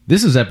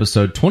This is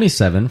episode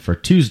 27 for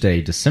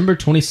Tuesday, December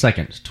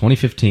 22nd,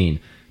 2015,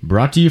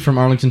 brought to you from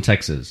Arlington,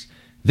 Texas.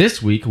 This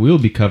week, we will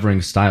be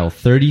covering Style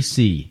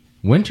 30C,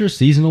 Winter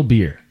Seasonal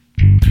Beer.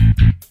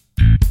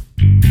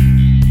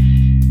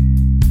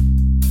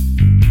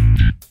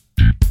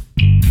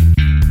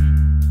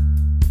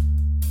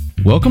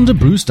 Welcome to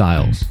Brew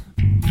Styles.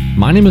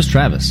 My name is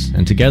Travis,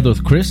 and together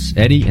with Chris,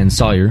 Eddie, and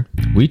Sawyer,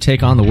 we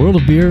take on the world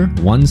of beer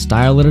one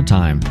style at a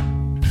time.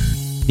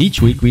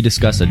 Each week, we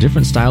discuss a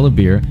different style of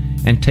beer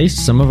and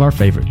taste some of our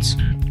favorites.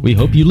 We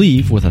hope you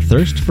leave with a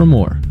thirst for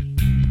more.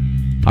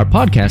 Our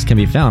podcast can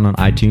be found on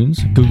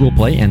iTunes, Google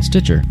Play, and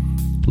Stitcher.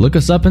 Look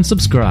us up and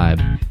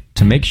subscribe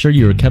to make sure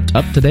you are kept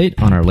up to date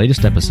on our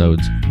latest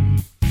episodes.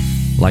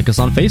 Like us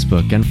on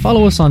Facebook and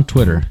follow us on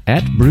Twitter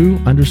at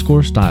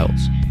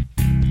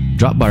brew_styles.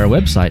 Drop by our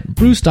website,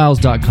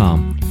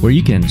 brewstyles.com, where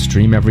you can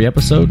stream every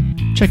episode,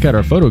 check out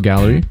our photo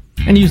gallery,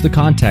 and use the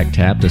contact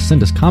tab to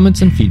send us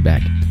comments and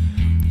feedback.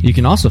 You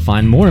can also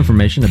find more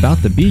information about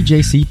the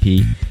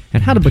BJCP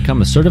and how to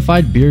become a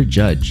certified beer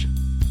judge.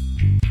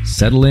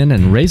 Settle in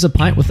and raise a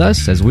pint with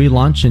us as we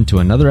launch into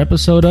another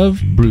episode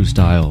of Brew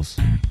Styles.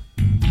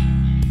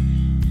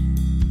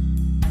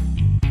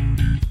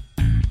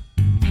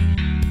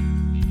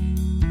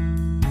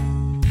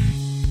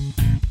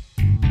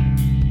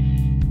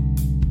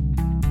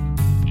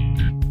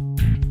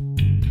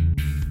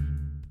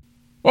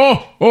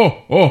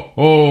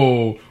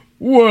 Oh,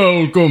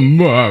 welcome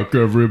back,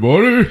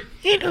 everybody.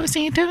 Hello,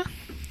 Santa.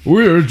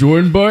 We're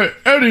joined by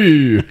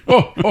Eddie.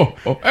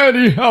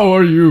 Eddie, how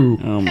are you?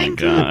 Oh, my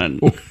God.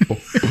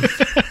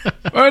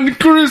 And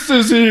Chris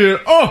is here.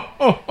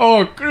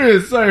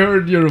 Chris, I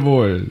heard your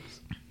voice.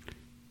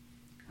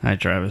 Hi,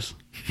 Travis.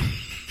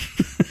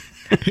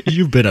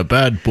 You've been a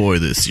bad boy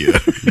this year.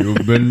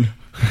 You've been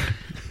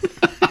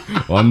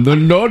on the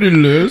naughty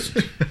list.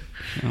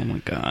 Oh, my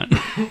God.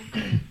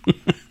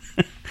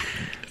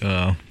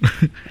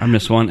 I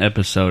missed one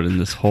episode and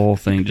this whole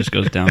thing just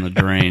goes down the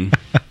drain.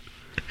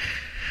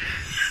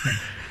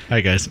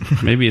 Hi, guys.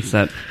 Maybe it's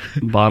that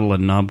bottle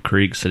of Knob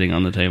Creek sitting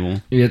on the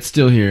table. Yeah, it's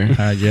still here.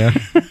 Yeah.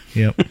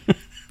 Yep.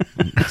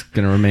 It's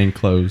going to remain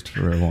closed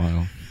for a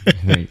while, I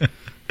think. Did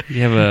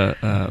you have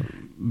a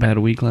bad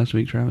week last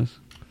week, Travis?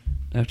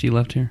 After you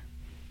left here?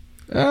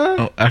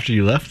 After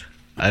you left?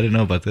 I didn't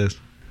know about this.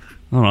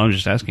 Oh, no, I'm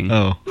just asking.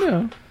 Oh.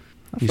 Yeah.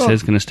 You said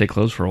it's going to stay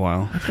closed for a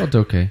while. I felt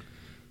okay.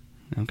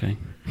 Okay.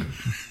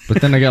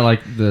 But then I got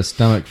like the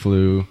stomach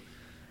flu.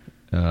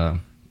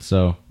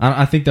 So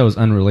I think that was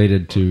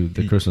unrelated to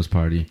the Christmas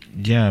party.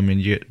 Yeah, I mean,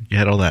 you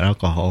had all that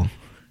alcohol.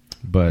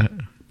 But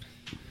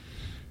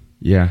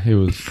yeah, it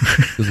was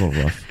a little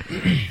rough.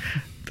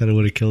 Thought it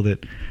would have killed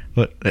it.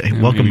 But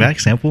welcome back,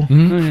 Sample.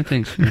 Mm-hmm. Oh, yeah,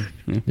 thanks.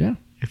 Yeah.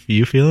 If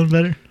you feeling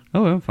better?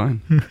 Oh, I'm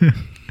fine.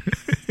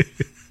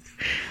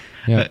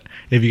 Yeah.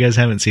 If you guys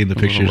haven't seen the A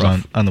little pictures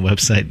rough. on the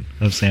website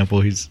of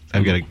Sample,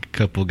 I've got a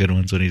couple good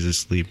ones when he's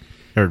asleep.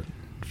 Or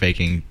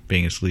faking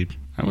being asleep.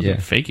 I wasn't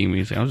Yeah. faking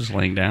music. I was just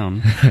laying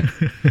down.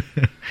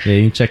 Yeah,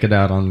 you can check it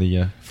out on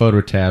the photo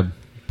tab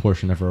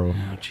portion of our Oh,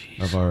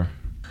 jeez.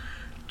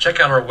 Check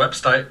out our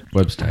website.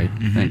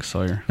 website. Thanks,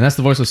 Sawyer. And that's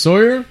the voice of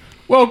Sawyer.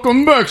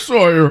 Welcome back,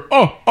 Sawyer.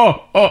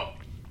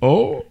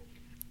 Oh.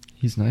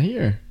 He's not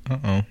here.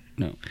 Uh-oh.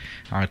 No.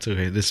 Oh, it's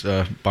okay. This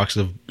box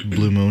of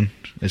Blue Moon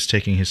is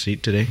taking his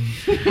seat today.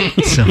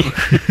 So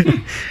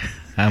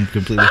I'm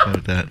completely fine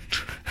with that.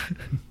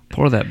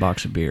 Pour that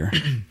box of beer.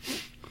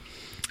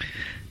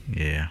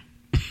 Yeah.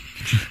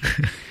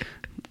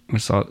 I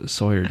saw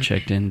Sawyer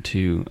checked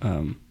into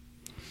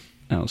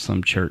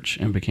some church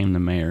and became the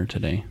mayor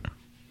today.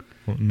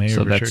 Well, mayor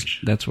So of a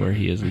church. that's where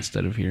he is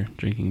instead of here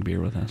drinking beer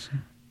with us.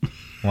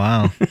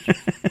 Wow.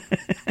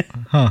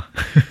 Huh.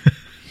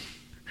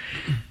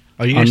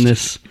 Are you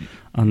guys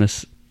On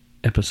this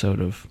episode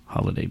of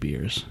Holiday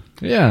Beers.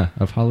 Yeah,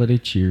 of holiday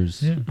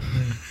cheers. Yeah.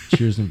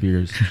 Cheers and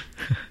beers.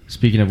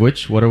 Speaking of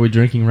which, what are we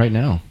drinking right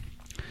now?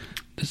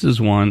 This is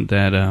one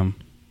that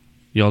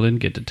y'all didn't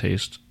get to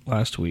taste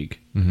last week.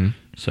 Mm-hmm.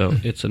 So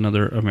it's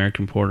another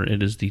American porter.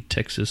 It is the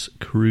Texas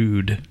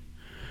Crude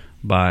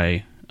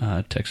by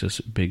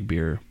Texas Big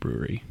Beer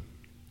Brewery.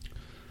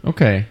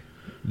 Okay.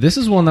 This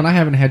is one that I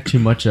haven't had too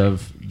much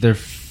of. They're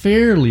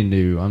fairly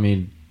new. I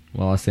mean,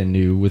 well, I say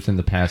new within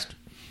the past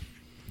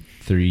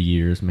 3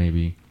 years,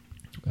 maybe.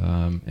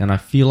 And I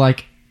feel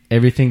like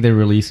everything they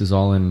release is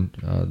all in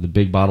the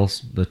big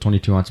bottles, the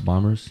 22-ounce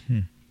bombers.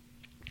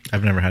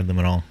 I've never had them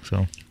at all,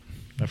 so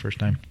my first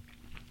time.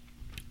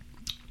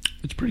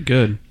 It's pretty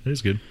good. It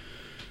is good.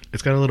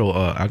 It's got a little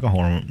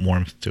alcohol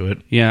warmth to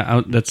it.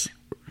 Yeah, that's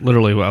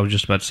literally what I was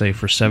just about to say.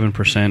 For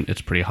 7%,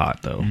 it's pretty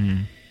hot, though.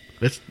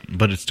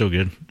 But it's still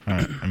good.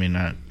 I mean,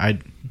 I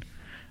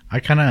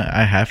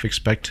half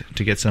expect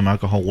to get some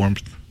alcohol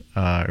warmth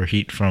or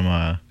heat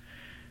from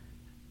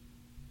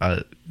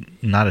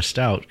not a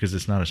stout, because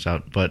it's not a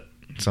stout, but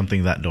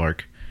something that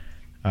dark.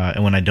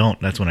 And when I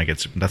don't, that's when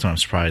I'm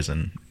surprised,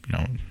 and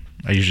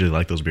I usually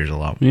like those beers a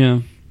lot.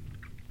 Yeah.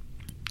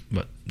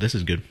 But this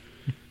is good.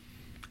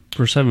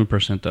 For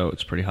 7%, though,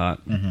 it's pretty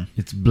hot.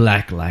 It's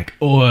black like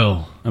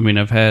oil. I mean,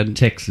 I've had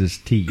Texas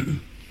tea.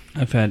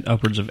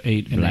 upwards of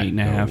 8 and Black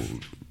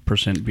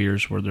 8.5%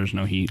 beers where there's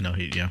no heat. No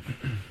heat, yeah.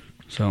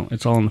 So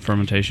it's all in the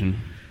fermentation.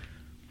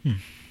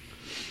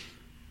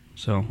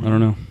 So I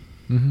don't know.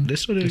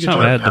 This would It's get not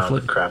to- bad. Pound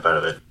the crap out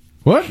of it.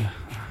 What?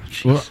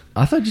 Well,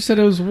 I thought you said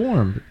it was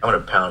warm. I'm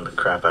gonna pound the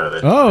crap out of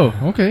it. Oh,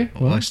 okay.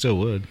 Well, I still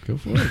would. go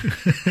for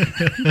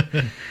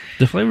it.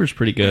 The flavor's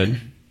pretty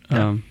good.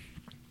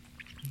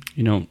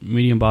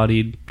 Medium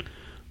bodied,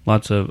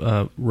 lots of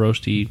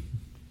roasty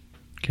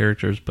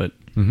characters, but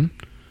A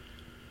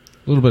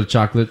little bit of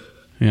chocolate,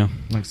 yeah.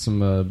 like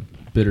some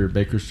bitter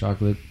baker's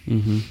chocolate.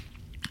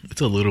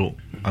 It's a little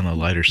on the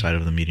lighter side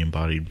of the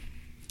medium-bodied,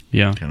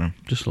 Yeah, kind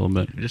of, just a little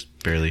bit. just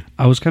barely.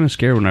 I was kind of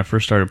scared when I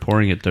first started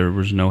pouring it. There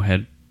was no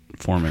head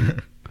forming.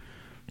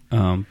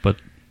 But,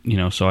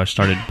 so I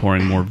started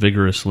pouring more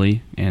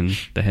vigorously, and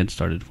the head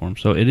started to form.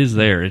 So it is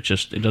there. It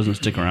doesn't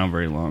stick around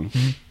very long.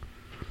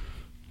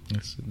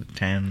 It's the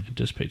tan, It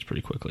dissipates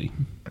pretty quickly.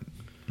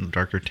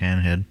 darker tan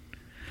head.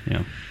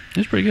 Yeah.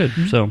 It's pretty good.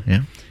 So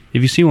Yeah.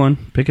 if you see one,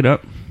 pick it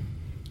up.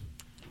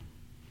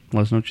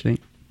 Let us know what you think.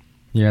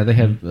 Yeah, they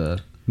have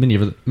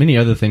many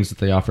other things that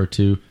they offer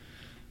too,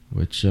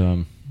 which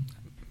I'm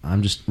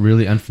just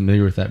really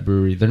unfamiliar with that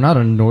brewery. They're not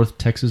a North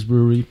Texas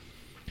brewery.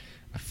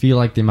 I feel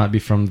like they might be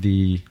from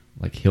the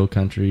hill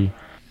country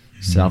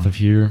south of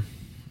here.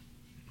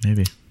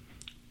 Maybe.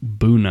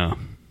 Buna.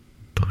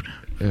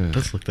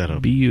 Let's look that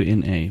up.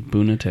 Buna.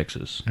 Buna,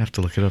 Texas. I have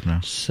to look it up now.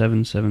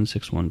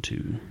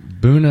 77612.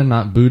 Buna,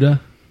 not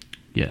Buddha,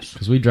 Yes.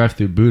 because we drive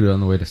through Buddha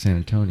on the way to San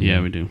Antonio. Yeah,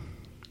 we do.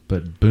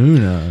 But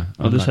Buna.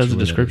 Oh, this has a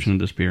description of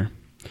this beer.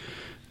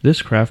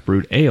 This craft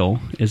brewed ale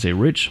is a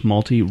rich,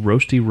 malty,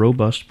 roasty,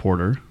 robust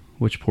porter,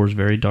 which pours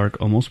very dark,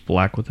 almost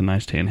black with a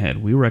nice tan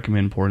head. We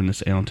recommend pouring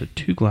this ale into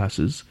 2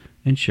 glasses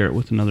and share it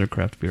with another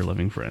craft beer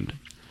loving friend.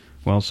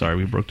 Well, sorry,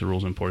 we broke the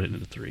rules and poured it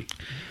into 3.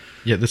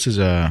 Yeah, this is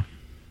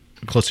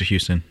close to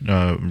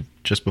Houston,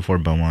 just before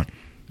Beaumont.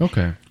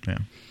 Okay. Yeah.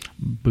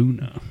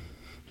 Buna.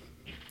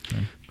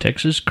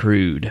 Texas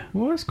Crude.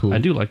 Well, that's cool. I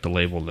do like the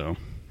label, though.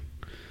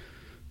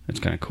 It's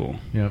kind of cool.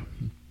 Yeah.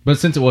 But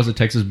since it was a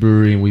Texas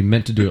brewery and we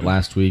meant to do it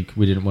last week,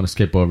 we didn't want to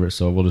skip over it,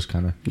 so we'll just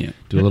kind of Yeah.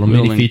 do a little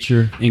We'll mini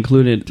feature.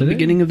 Include it at the Today?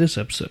 beginning of this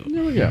episode.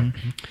 There we go.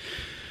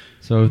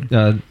 So,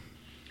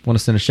 want to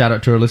send a shout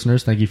out to our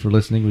listeners. Thank you for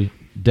listening. We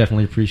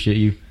definitely appreciate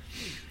you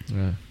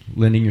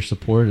lending your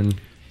support and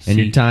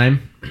your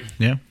time.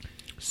 Yeah.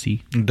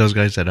 See? Those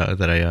guys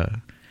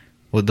the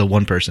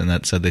one person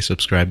that said they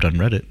subscribed on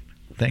Reddit.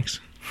 Thanks.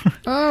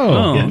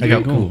 Oh, Yeah, okay, I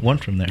got cool. one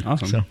from there.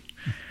 Awesome. So,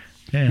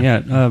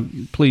 yeah. Yeah,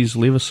 please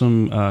leave us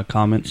some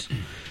comments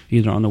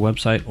either on the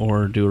website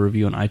or do a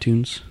review on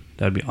iTunes.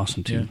 That'd be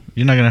awesome, too.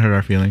 You're not going to hurt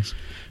our feelings.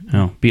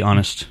 No, be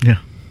honest. Yeah.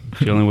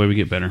 It's the only way we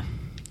get better.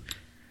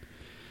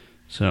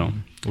 So,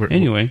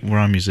 anyway. We're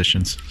on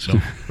musicians, so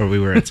or we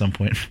were at some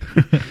point.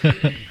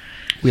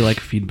 We like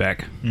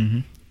feedback. Mm-hmm.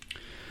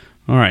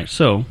 All right,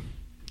 so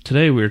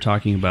today we are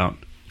talking about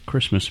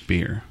Christmas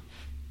beer,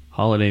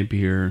 holiday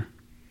beer,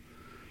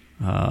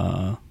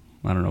 I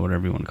don't know,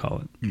 whatever you want to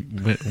call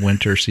it.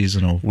 Winter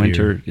seasonal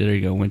Winter, beer. there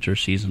you go, winter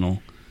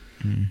seasonal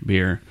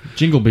beer.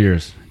 Jingle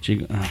beers.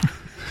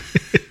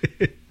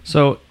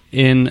 So,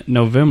 in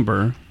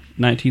November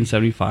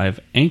 1975,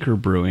 Anchor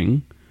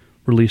Brewing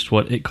released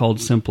what it called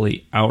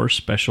simply Our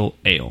Special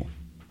Ale.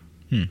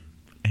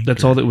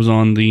 That's all that was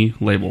on the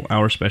label,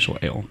 Our Special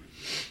Ale.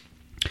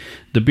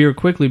 The beer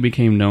quickly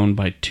became known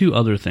by 2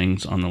 other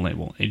things on the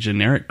label: a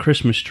generic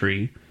Christmas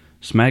tree,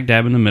 smack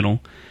dab in the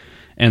middle,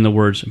 and the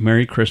words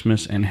Merry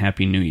Christmas and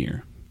Happy New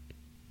Year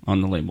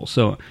on the label.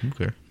 So,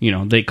 Okay.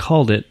 they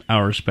called it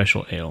Our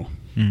Special Ale,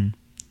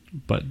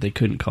 but they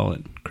couldn't call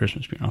it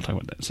Christmas beer. I'll talk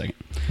about that in a second.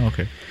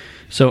 Okay.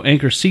 So,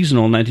 Anchor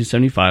Seasonal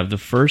 1975, the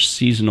first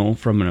seasonal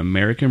from an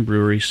American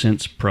brewery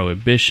since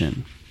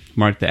Prohibition,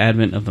 marked the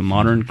advent of the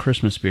modern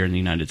Christmas beer in the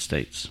United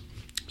States.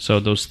 So,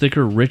 those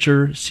thicker,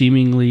 richer,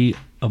 seemingly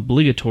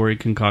obligatory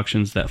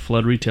concoctions that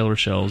flood retailer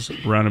shelves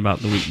around about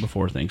the week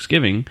before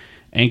Thanksgiving,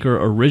 Anchor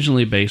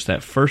originally based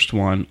that first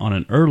one on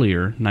an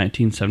earlier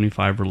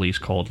 1975 release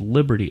called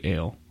Liberty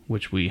Ale,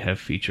 which we have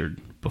featured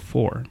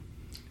before.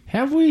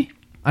 Have we?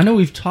 I know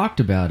we've talked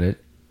about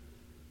it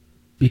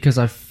because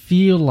I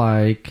feel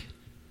like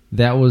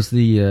that was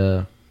the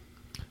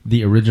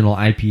original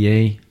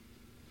IPA,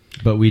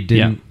 but we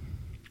didn't.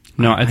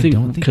 No, I don't think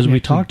think because we we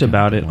actually talked got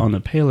about that it one. on the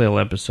Pale Ale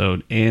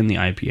episode and the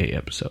IPA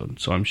episode,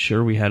 so I'm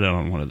sure we had it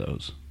on one of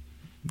those.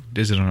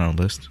 Is it on our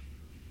list?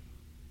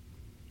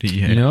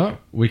 You know what?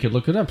 We could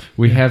look it up.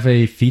 We have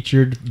a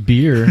featured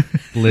beer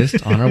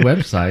list on our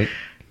website.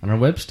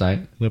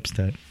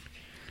 Lipstat.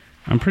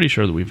 I'm pretty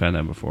sure that we've had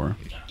that before.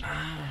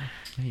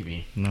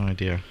 Maybe. No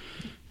idea.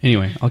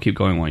 Anyway, I'll keep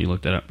going while you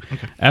look that up.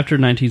 Okay. After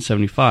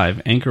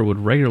 1975, Anchor would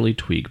regularly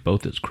tweak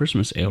both its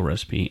Christmas ale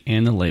recipe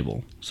and the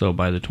label. So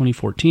by the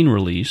 2014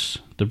 release,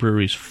 the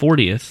brewery's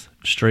 40th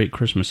straight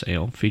Christmas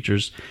ale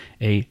features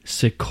a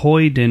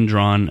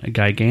Sequoiadendron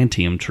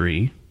giganteum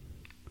tree,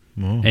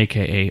 Whoa.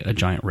 a.k.a. a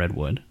giant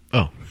redwood.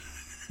 Oh.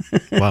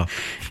 Wow.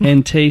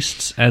 and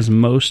tastes as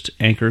most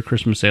Anchor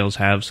Christmas ales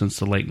have since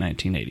the late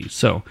 1980s.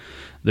 So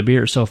the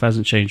beer itself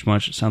hasn't changed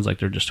much. It sounds like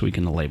they're just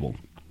tweaking the label.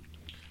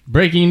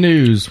 Breaking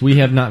news: we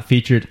have not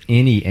featured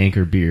any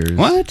Anchor beers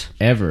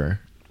ever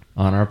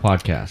on our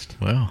podcast.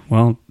 Wow.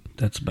 Well,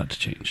 that's about to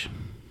change.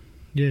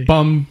 Yay.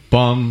 Bum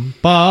bum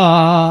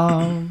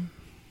bum.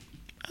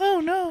 Oh,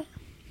 no.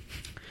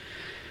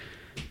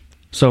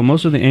 So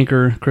most of the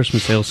Anchor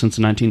Christmas ales since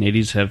the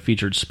 1980s have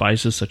featured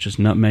spices such as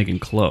nutmeg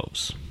and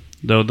cloves.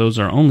 Though those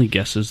are only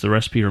guesses, the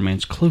recipe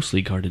remains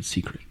closely guarded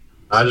secret.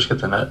 I just get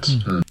the nuts.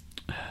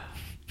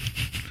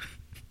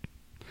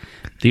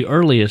 The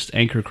earliest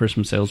Anchor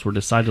Christmas ales were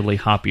decidedly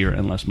hoppier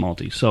and less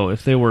malty. So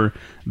if they were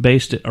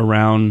based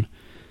around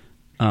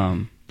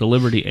the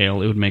Liberty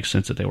Ale, it would make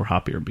sense that they were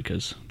hoppier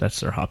because that's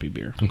their hoppy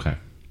beer. Okay.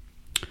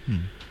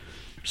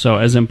 So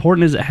as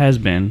important as it has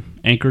been,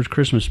 Anchor's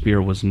Christmas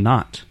beer was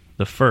not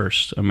the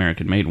first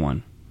American-made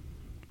one.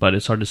 But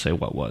it's hard to say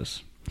what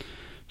was.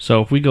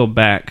 So if we go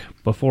back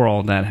before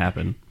all that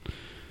happened,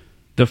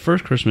 the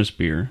first Christmas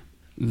beer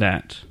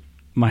that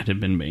might have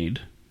been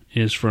made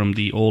is from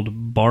the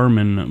old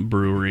Barman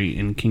Brewery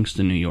in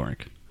Kingston, New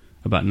York,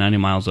 about 90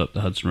 miles up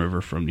the Hudson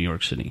River from New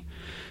York City.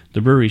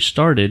 The brewery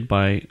started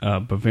by a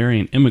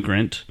Bavarian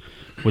immigrant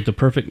with the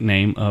perfect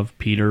name of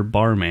Peter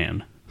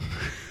Barman.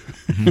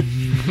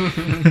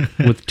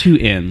 With two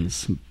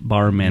N's.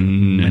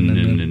 Barman.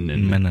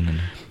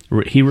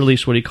 He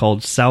released what he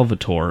called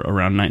Salvatore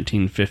around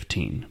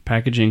 1915.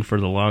 Packaging for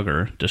the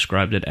lager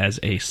described it as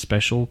a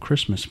special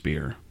Christmas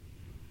beer.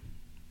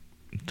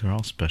 They're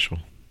all special.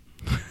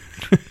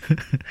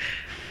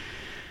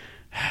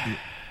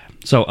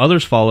 So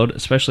others followed,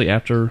 especially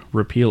after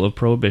repeal of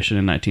Prohibition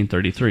in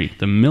 1933.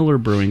 The Miller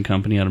Brewing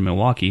Company out of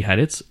Milwaukee had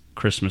its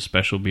Christmas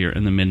special beer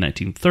in the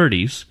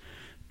mid-1930s,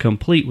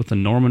 complete with the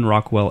Norman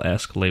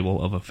Rockwell-esque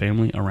label of a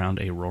family around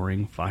a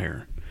roaring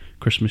fire,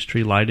 Christmas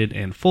tree lighted,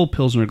 and full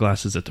Pilsner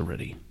glasses at the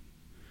ready.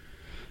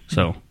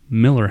 So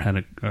Miller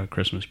had a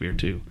Christmas beer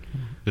too.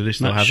 Do they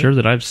still Not have sure it?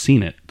 that I've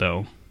seen it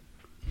though.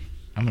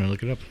 I'm going to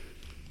look it up.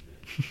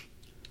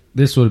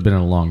 This would have been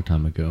a long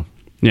time ago.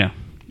 Yeah,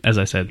 as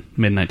I said,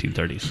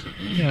 mid-1930s.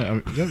 Yeah,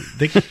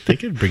 they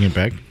could bring it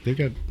back. They've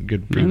got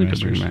good Yeah, they could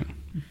bring brewmasters. it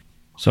back.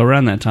 So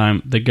around that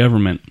time, the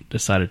government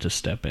decided to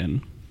step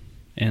in,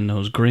 and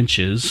those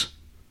Grinches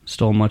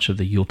stole much of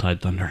the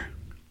Yuletide thunder.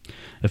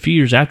 A few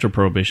years after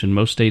Prohibition,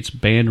 most states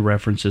banned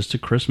references to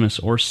Christmas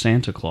or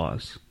Santa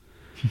Claus.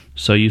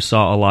 So you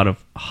saw a lot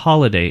of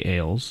holiday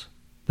ales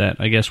that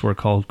I guess were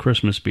called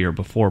Christmas beer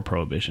before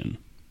Prohibition.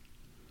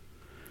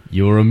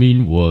 You're a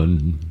mean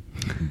one,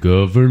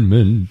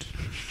 government.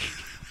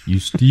 You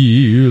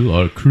steal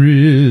our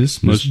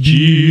Christmas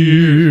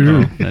cheer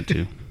Oh, that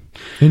too.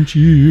 and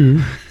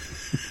cheer.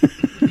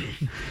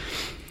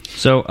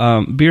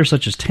 So, beer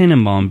such as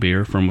Tannenbaum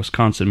beer from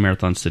Wisconsin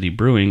Marathon City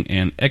Brewing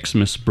and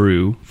Xmas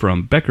Brew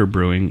from Becker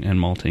Brewing and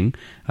Malting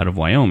out of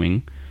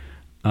Wyoming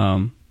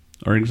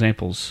are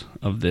examples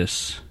of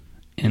this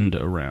end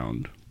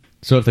around.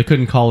 So if they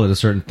couldn't call it a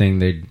certain thing,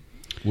 they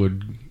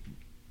would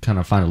kind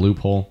of find a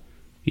loophole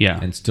Yeah.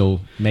 and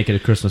still make it a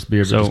Christmas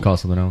beer, but So- just call it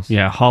something else.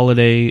 Yeah,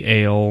 holiday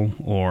ale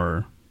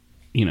or,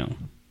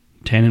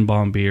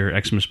 Tannenbaum beer,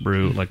 Xmas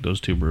Brew, like those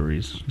two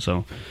breweries.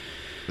 So,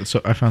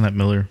 I found that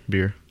Miller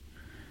beer.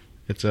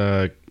 It's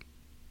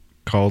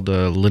called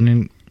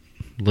Linen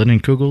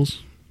Kugels,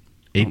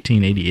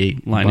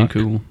 1888. Lightning Bock.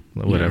 Kugel.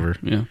 Whatever.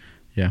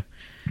 Yeah.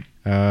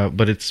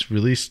 But it's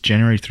released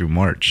January through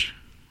March.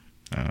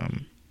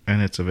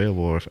 And it's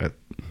available at,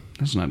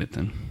 That's not it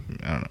then.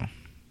 I don't know.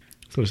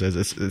 That's what it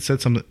says. It said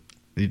something.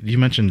 You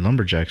mentioned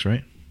Lumberjacks,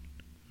 right?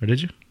 Or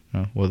did you?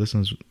 Oh, well, this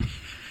one's.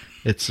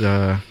 It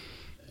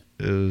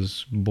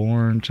was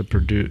born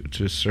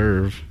to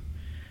serve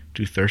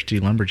to thirsty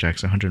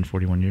lumberjacks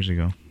 141 years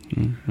ago.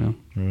 Yeah. I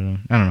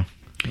don't know.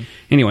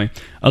 Anyway,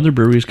 other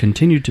breweries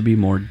continued to be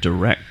more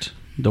direct.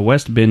 The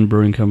West Bend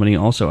Brewing Company,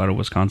 also out of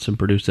Wisconsin,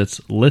 produced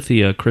its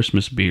Lithia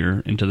Christmas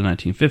beer into the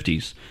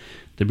 1950s.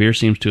 The beer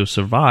seems to have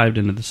survived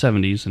into the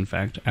 70s, in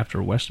fact,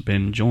 after West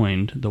Bend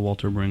joined the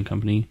Walter Brewing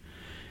Company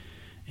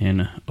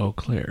in Eau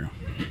Claire.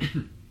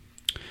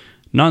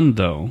 None,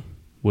 though,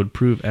 would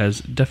prove as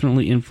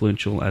definitely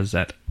influential as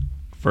that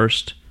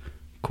first,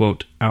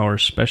 quote, our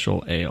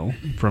special ale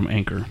from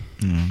Anchor.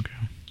 Okay.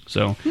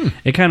 So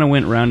it kind of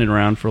went round and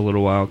round for a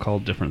little while,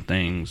 called different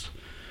things.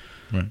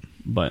 Right.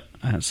 But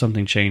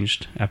something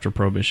changed after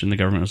Prohibition. The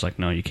government was like,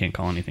 no, you can't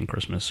call anything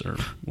Christmas or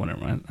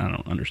whatever. I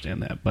don't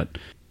understand that. But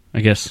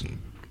I guess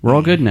we're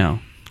all good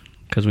now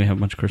because we have a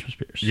bunch of Christmas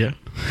beers. Yeah.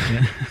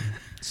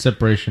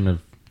 Separation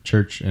of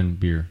church and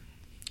beer.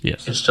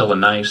 Yes. It's still a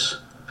nice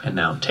and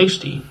now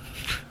tasty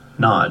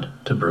nod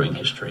to brewing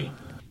history.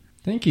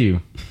 Thank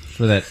you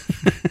for that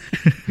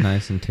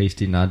nice and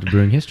tasty nod to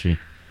brewing history.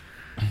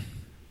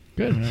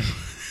 Good.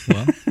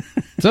 Well,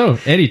 So,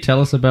 Eddie, tell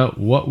us about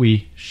what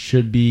we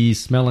should be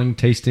smelling,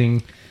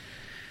 tasting,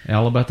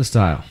 all about the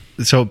style.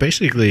 so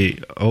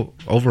basically,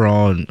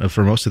 overall,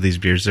 for most of these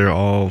beers, they're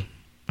all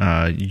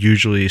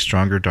usually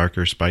stronger,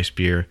 darker spice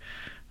beer.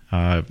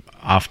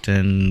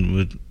 often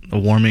with a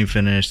warming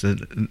finish.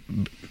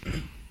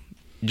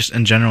 Just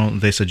in general,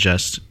 they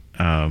suggest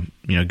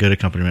good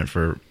accompaniment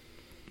for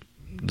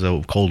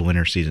the cold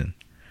winter season.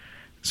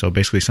 So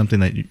basically, something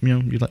that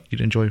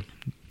you'd enjoy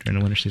during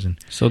the winter season.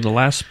 So the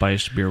last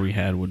spiced beer we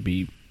had would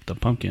be the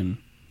pumpkin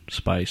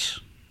spice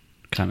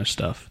kind of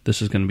stuff.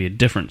 This is going to be a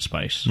different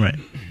spice. Right.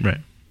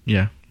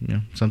 Yeah.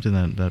 Something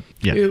that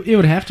It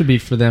would have to be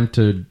for them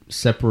to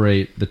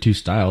separate the two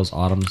styles,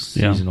 autumn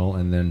seasonal,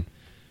 and then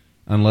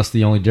unless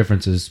the only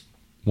difference is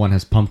one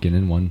has pumpkin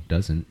and one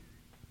doesn't.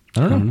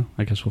 I don't know.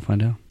 I guess we'll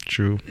find out.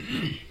 True.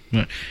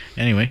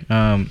 Anyway,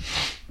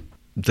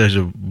 there's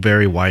a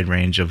very wide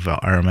range of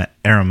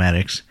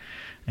aromatics,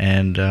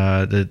 and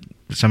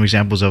some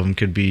examples of them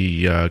could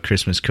be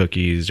Christmas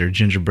cookies or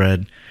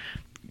gingerbread,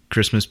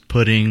 Christmas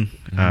pudding,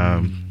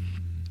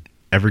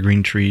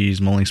 evergreen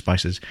trees, mulling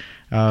spices.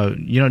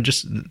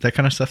 Just that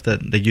kind of stuff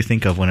that you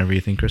think of whenever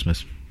you think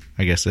Christmas.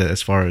 I guess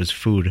as far as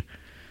food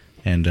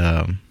and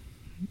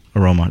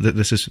aroma.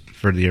 This is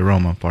for the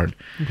aroma part.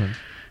 Okay.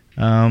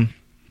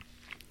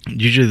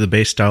 Usually the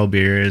base style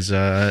beer is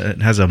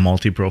it has a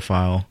malty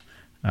profile.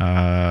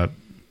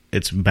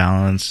 It's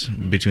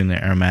balanced between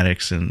the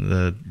aromatics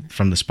and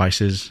from the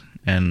spices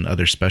and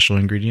other special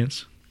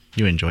ingredients.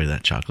 You enjoy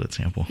that chocolate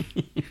sample.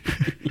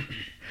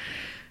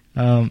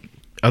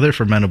 Other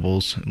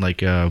fermentables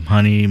like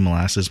honey,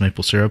 molasses,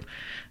 maple syrup,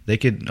 they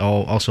could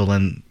also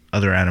lend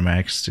other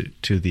aromatics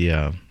to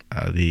the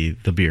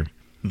beer.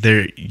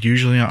 There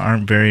usually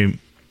aren't very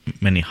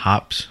many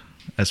hops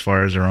as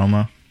far as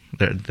aroma.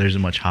 There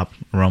isn't much hop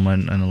aroma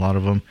in a lot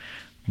of them,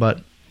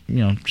 but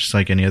just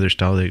like any other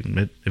style,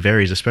 it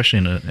varies, especially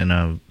in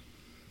a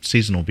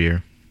seasonal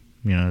beer.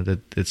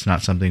 That it's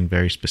not something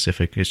very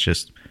specific. It's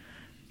just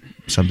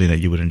something that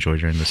you would enjoy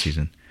during the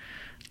season.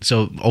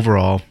 So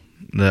overall,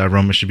 the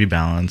aroma should be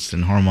balanced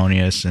and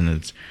harmonious, and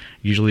it's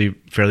usually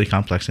fairly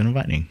complex and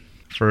inviting.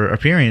 For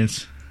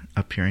appearance,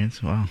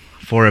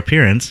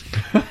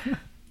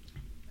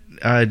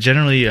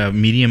 generally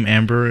medium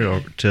amber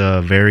or to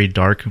a very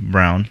dark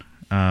brown.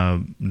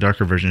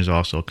 Darker version is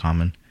also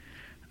common.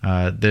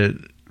 They're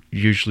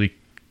usually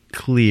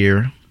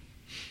clear,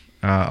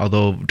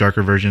 although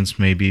darker versions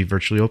may be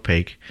virtually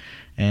opaque,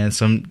 and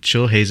some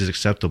chill haze is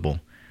acceptable.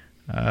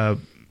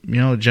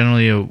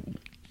 Generally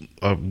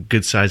a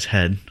good sized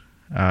head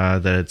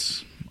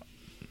that's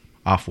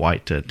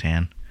off-white to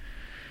tan.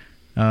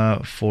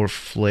 For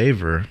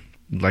flavor,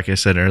 like I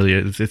said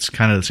earlier, it's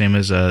kind of the same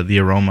as the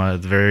aroma.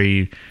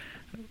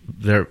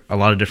 There are a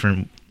lot of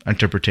different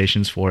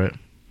interpretations for it.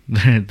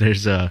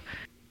 There's a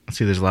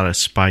lot of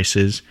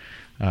spices,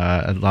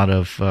 a lot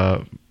of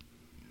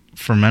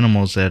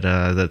fermentables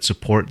that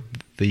support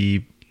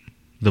the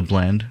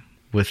blend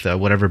with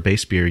whatever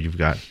base beer you've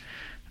got.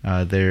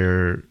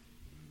 They're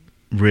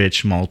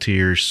rich,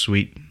 malty, or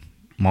sweet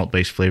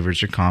malt-based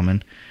flavors are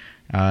common.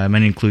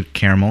 Many include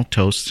caramel,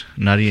 toast,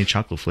 nutty, and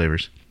chocolate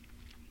flavors.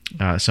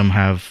 Some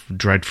have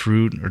dried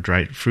fruit or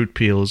dried fruit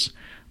peels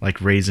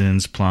like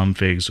raisins, plum,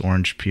 figs,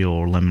 orange peel,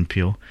 or lemon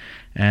peel.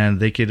 And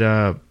they could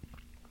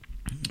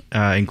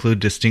include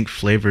distinct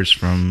flavors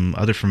from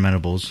other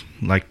fermentables,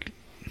 like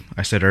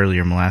I said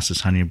earlier,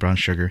 molasses, honey, and brown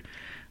sugar,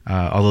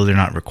 although they're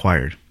not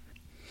required.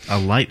 A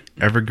light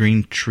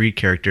evergreen tree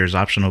character is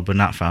optional, but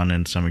not found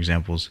in some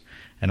examples.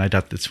 And I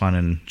doubt it's found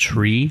in...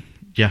 Tree?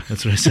 Yeah,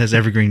 that's what it says,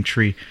 evergreen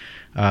tree.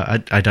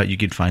 I doubt you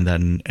could find that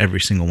in every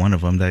single one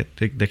of them. That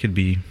could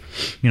be,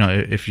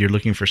 if you're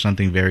looking for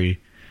something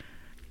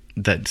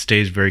that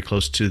stays very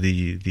close to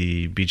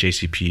the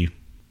BJCP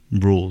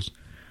rules,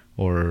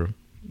 or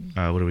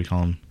what do we call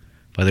them?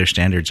 By their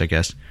standards, I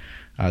guess.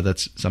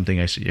 That's something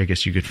I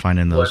guess you could find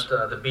in those.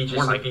 What the BJCP?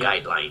 More like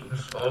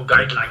guidelines. Oh,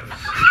 guidelines.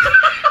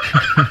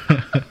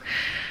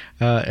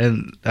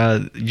 And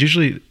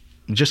usually,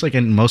 just like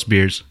in most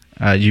beers,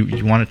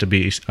 you want it to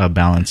be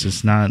balanced.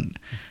 It's not...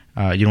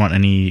 you don't want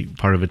any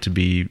part of it to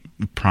be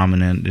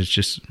prominent. It's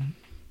just,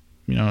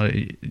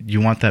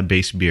 you want that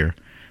base beer.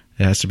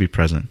 It has to be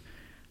present.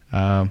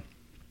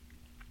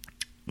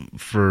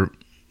 For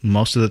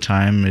most of the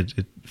time, it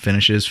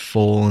finishes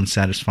full and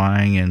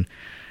satisfying, and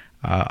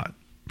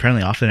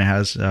apparently often it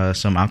has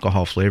some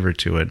alcohol flavor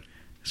to it.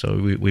 So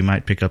we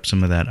might pick up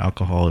some of that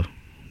alcohol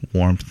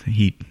warmth,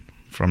 heat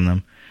from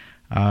them.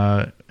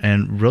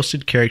 And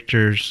roasted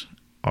characters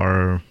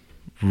are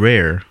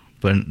rare,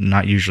 but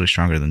not usually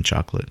stronger than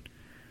chocolate.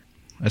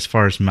 As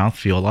far as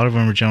mouthfeel, a lot of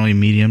them are generally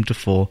medium to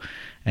full,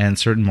 and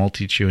certain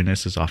malty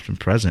chewiness is often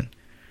present.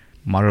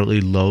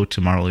 Moderately low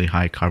to moderately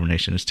high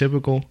carbonation is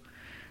typical,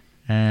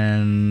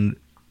 and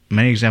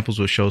many examples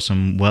will show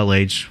some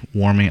well-aged,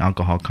 warming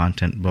alcohol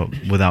content, but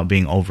without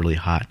being overly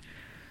hot.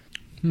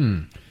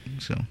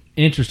 So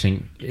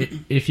Interesting.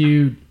 If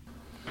you...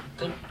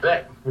 Think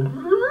back.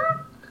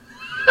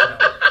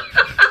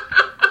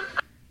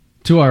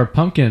 To our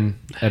pumpkin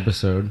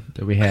episode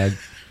that we had,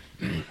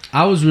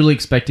 I was really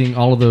expecting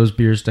all of those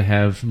beers to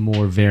have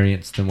more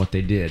variance than what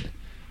they did.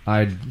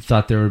 I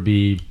thought there would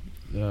be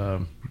a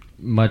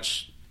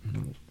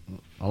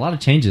lot of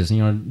changes,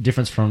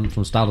 difference from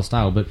style to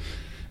style,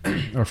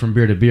 or from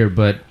beer to beer.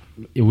 But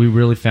we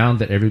really found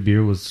that every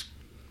beer was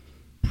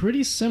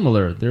pretty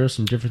similar. There are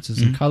some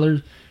differences in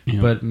colors,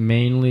 but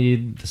mainly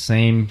the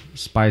same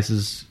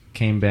spices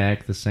came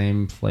back, the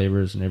same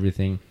flavors and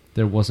everything.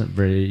 There wasn't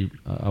very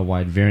a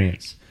wide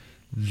variance.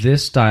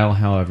 This style,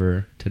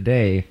 however,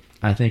 today,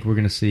 I think we're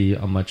going to see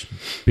a much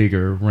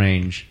bigger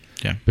range.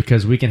 Yeah.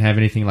 Because we can have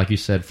anything, like you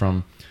said,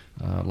 from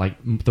like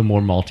the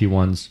more malty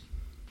ones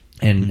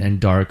and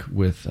dark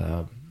with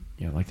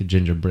like the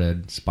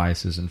gingerbread,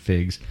 spices, and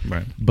figs.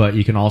 Right. But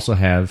you can also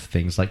have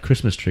things like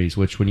Christmas trees,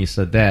 which when you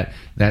said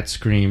that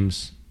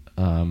screams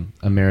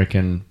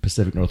American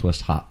Pacific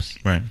Northwest hops.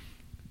 Right.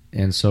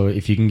 And so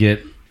if you can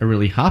get a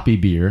really hoppy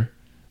beer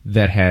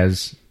that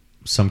has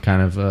some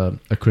kind of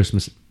a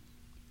Christmas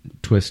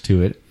twist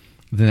to it,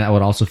 then that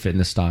would also fit in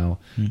the style.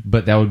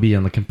 But that would be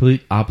on the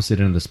complete opposite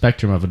end of the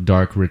spectrum of a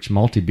dark, rich,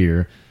 malty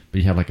beer. But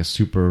you have like a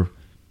super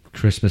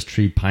Christmas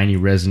tree, piney,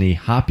 resiny,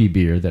 hoppy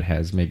beer that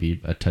has maybe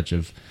a touch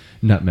of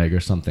nutmeg or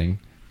something.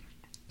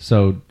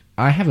 So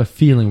I have a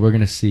feeling we're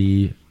going to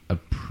see a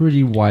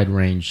pretty wide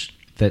range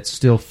that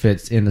still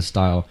fits in the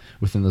style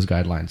within those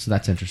guidelines. So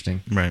that's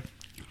interesting. Right.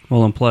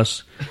 Well, and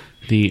plus,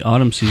 the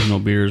autumn seasonal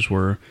beers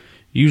were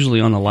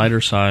usually on the lighter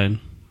side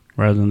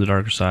rather than the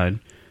darker side,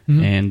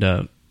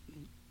 and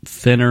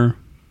thinner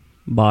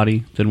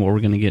body than what we're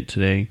going to get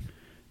today,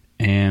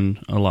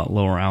 and a lot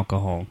lower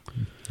alcohol.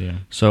 Yeah.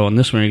 So on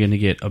this one, you're going to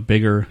get a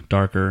bigger,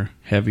 darker,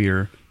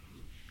 heavier,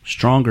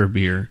 stronger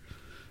beer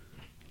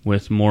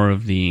with more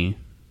of the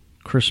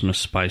Christmas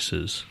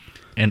spices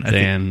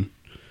And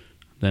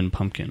than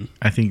pumpkin.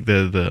 I think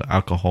the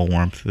alcohol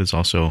warmth is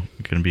also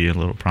going to be a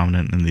little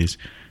prominent in these,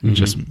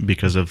 just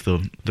because of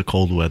the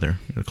cold weather,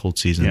 the cold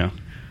season. Yeah.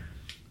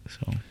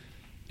 So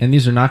And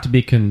these are not to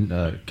be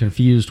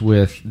confused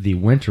with the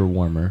winter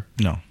warmer,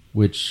 no.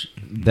 which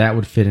that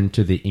would fit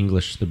into the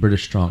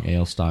British strong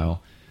ale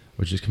style,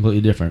 which is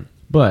completely different.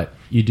 But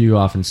you do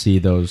often see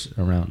those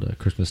around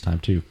Christmas time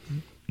too.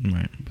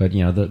 Right. But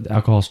the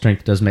alcohol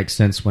strength does make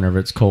sense whenever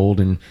it's cold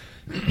and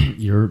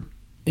you're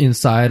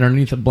inside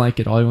underneath a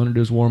blanket. All you want to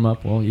do is warm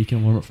up. Well, you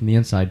can warm up from the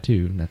inside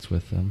too, and that's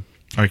with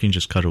Or you can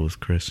just cuddle with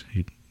Chris.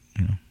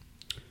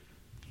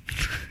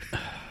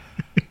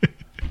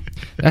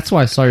 That's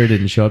why Sawyer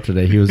didn't show up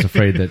today. He was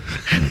afraid that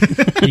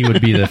he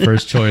would be the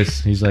first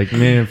choice. He's like,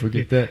 man,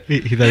 forget that. He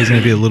thought he was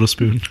going to be a little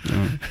spoon.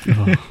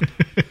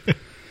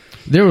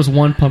 There was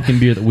one pumpkin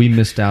beer that we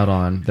missed out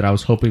on that I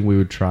was hoping we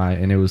would try,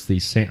 and it was the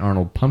St.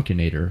 Arnold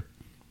Pumpkinator,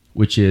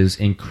 which is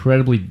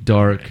incredibly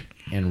dark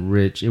and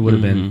rich. It would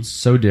have been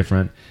so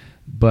different.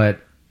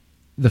 But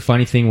the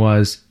funny thing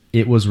was,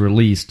 it was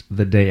released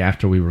the day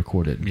after we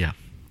recorded. Yeah.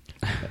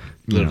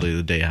 Literally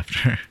the day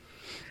after.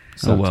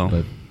 So, Oh, well.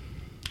 But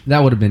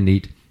that would have been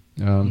neat.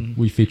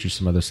 We featured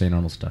some other St.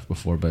 Arnold stuff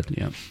before, but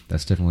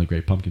that's definitely a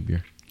great pumpkin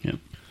beer. Yep.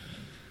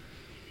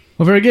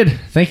 Well, very good.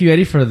 Thank you,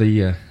 Eddie, for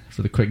the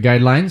quick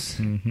guidelines,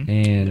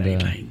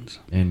 Guidelines.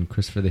 and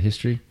Chris for the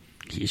history.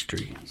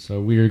 History. So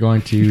we are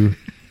going to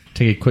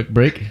take a quick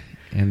break,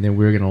 and then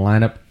we're going to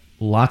line up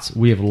lots.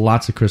 We have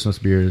lots of Christmas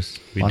beers.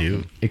 We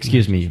do.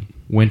 Excuse me,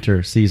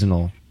 winter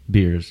seasonal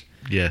beers.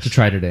 Yes. To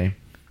try today,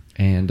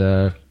 and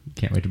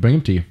can't wait to bring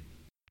them to you.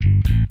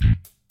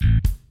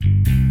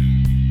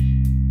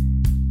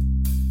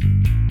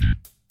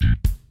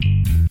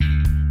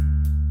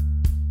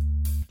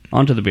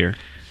 On to the beer.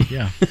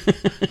 Yeah.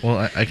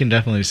 Well, I can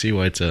definitely see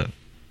why it's a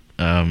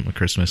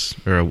Christmas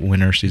or a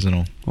winter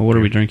seasonal. Well, what are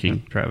we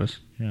drinking, Travis?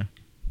 Yeah.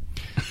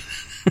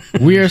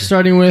 We are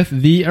starting with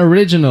the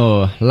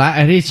original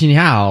La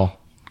Original.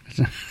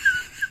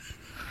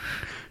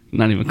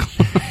 Not even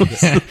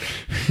close.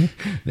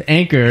 The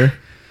Anchor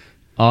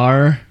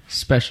R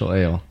Special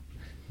Ale.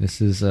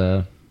 This is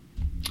the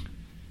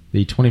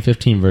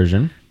 2015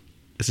 version.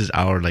 This is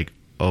our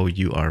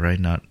O-U-R, right?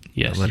 Not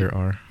Yes. the letter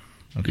R.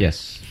 Okay.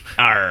 Yes.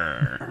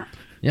 Arr.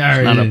 Yeah,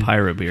 It's not a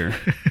pirate beer.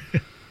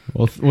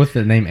 Well, with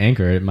the name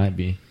Anchor, it might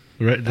be.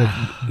 Right.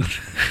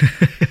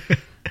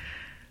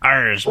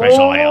 Arr,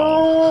 special ale.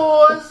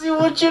 Oh, I see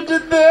what you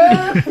did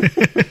there.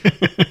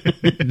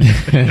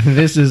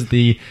 This is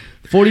the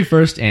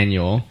 41st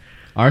annual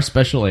R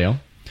Special Ale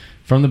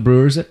from the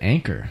brewers at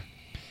Anchor.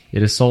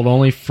 It is sold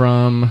only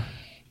from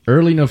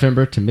early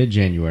November to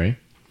mid-January.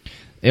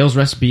 Ale's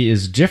recipe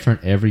is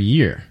different every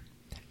year,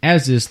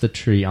 as is the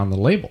tree on the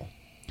label.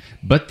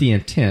 But the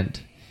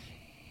intent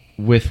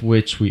with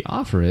which we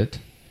offer it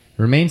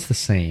remains the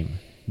same: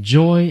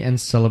 joy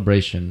and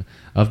celebration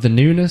of the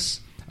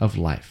newness of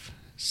life.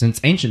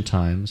 Since ancient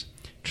times,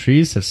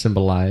 trees have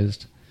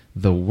symbolized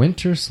the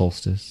winter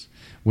solstice,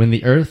 when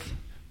the earth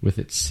with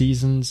its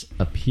seasons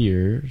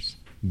appears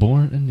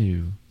born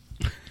anew.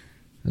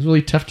 It's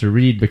really tough to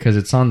read because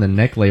it's on the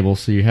neck label,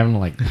 so you're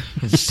having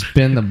to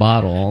spin the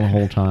bottle the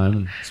whole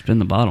time. Spin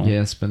the bottle.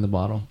 Yeah, spin the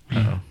bottle.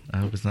 Oh, I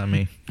hope it's not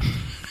me.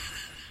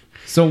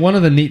 So one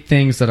of the neat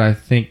things that I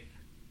think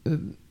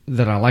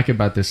that I like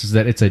about this is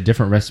that it's a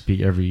different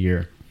recipe every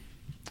year.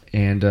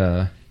 And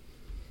I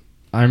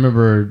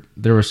remember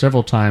there were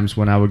several times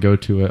when I would go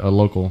to a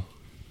local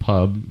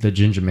pub, the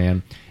Ginger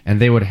Man, and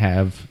they would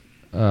have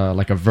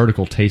a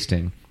vertical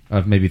tasting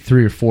of maybe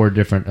 3 or 4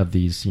 different of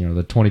these, you know,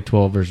 the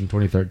 2012 version,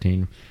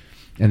 2013,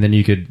 and then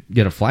you could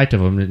get a flight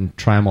of them and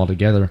try them all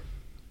together.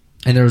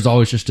 And there was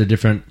always just a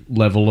different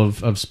level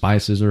of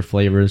spices or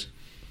flavors.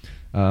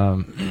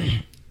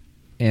 And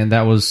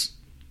that was,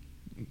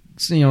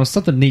 you know,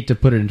 something neat to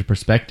put it into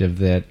perspective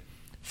that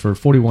for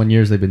 41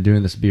 years they've been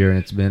doing this beer, and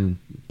it's been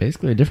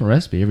basically a different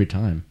recipe every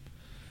time.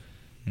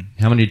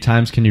 How many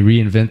times can you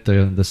reinvent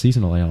the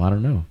seasonal ale? I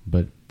don't know,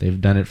 but they've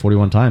done it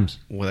 41 times.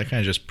 Well, that kind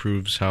of just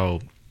proves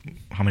how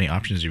many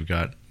options you've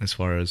got as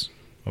far as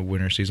a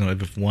winter seasonal.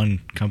 If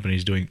one company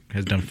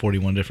has done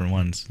 41 different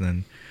ones,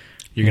 then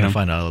you're going to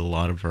find out a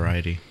lot of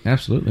variety.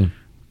 Absolutely.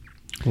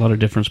 A lot of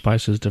different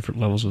spices, different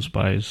levels of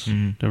spice,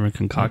 different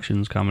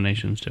concoctions,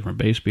 combinations, different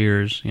base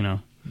beers, you know.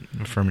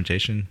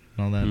 Fermentation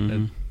and all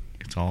that.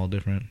 It's all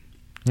different.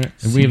 Right.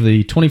 And we have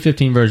the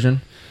 2015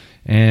 version.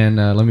 And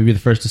let me be the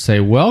first to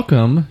say,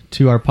 welcome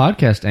to our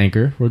podcast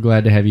anchor. We're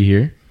glad to have you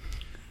here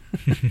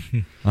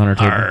on our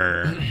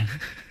table.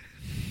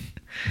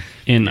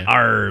 In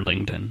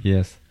Arlington.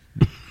 Yes.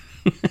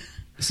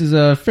 This is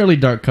a fairly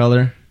dark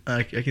color.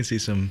 I can see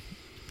some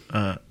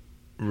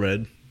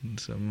red,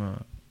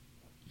 some...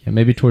 Yeah,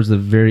 maybe towards the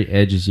very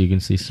edges you can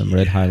see some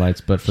red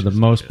highlights, but for the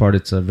most part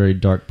it's a very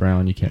dark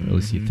brown. You can't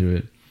really see through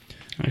it.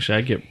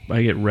 Actually,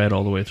 I get red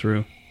all the way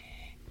through.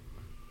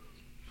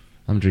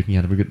 I'm drinking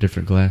out of a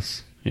different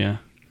glass. Yeah.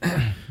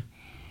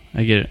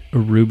 I get a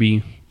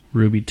ruby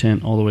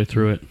tint all the way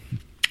through it.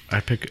 I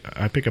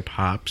pick up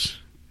hops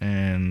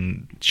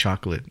and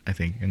chocolate, I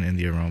think, in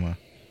the aroma.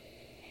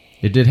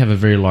 It did have a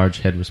very large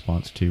head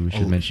response too, we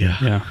should mention.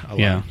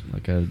 Yeah.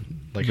 Like a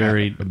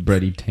very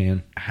bready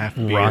tan. Half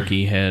beer,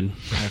 rocky head.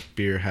 Half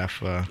beer,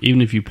 half...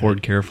 Even if you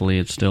poured carefully,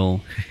 it's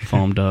still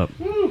foamed up.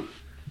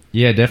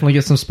 Yeah, definitely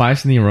get some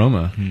spice in the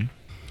aroma.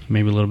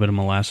 Maybe a little bit of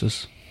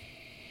molasses.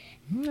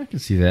 I can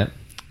see that.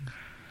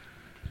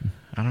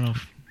 I don't know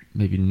if...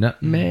 Maybe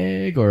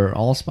nutmeg or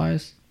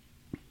allspice.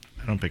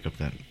 I don't pick up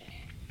that.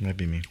 Might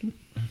be me.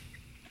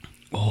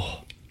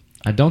 Oh,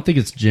 I don't think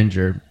it's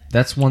ginger.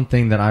 That's one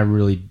thing that I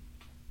really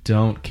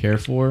don't care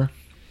for.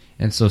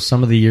 And so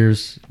some of the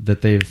years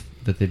that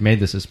they've made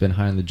this, it's been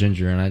high on the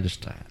ginger, and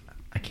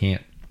I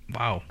can't.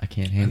 Wow. I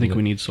can't handle it. I think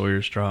we need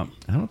Sawyer's Drop.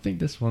 I don't think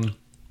this one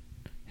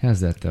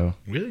has that though.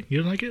 Really? You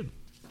don't like it?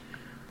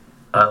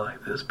 I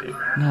like this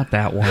beer. Not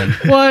that one.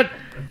 What?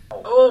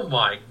 Oh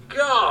my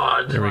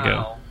god! There we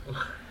go.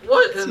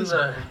 What in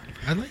the...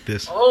 I like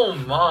this. Oh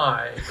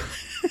my.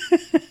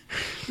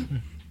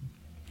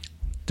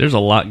 There's a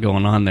lot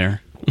going on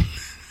there.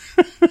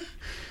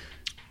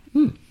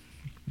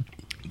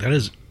 That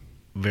is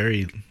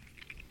very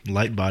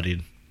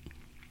light-bodied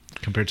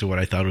compared to what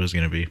I thought it was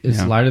going to be.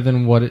 It's lighter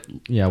than what it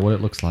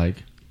looks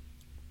like.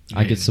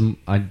 I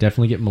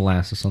definitely get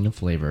molasses on the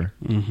flavor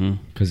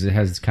because it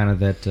has kind of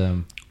that.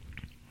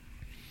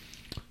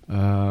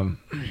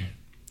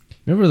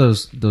 Remember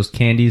those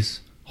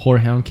candies,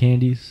 Whorehound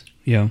candies?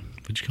 Yeah.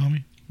 What'd you call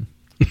me?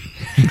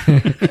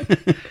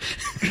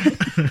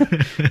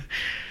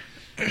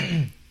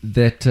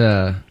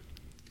 That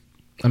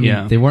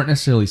they weren't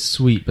necessarily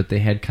sweet, but they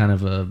had kind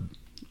of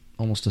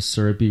almost a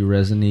syrupy,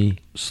 resiny,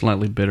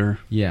 slightly bitter.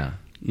 Yeah.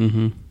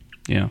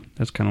 Yeah,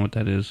 that's kind of what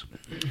that is.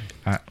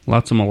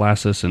 Lots of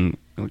molasses and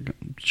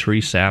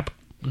tree sap.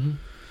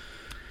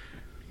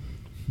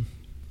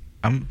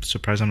 I'm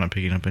surprised I'm not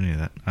picking up any of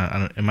that.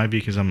 It might be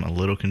because I'm a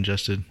little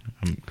congested.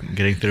 I'm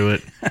getting through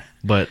it,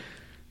 but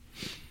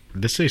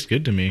this tastes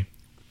good to me.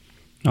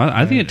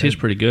 I think it tastes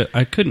pretty good.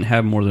 I couldn't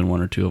have more than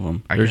one or two of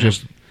them. There's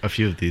just a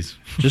few of these.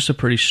 Just a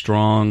pretty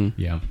strong.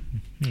 Yeah.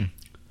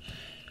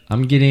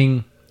 I'm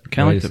getting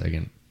kind of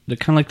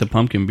like the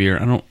pumpkin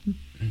beer.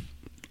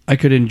 I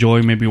could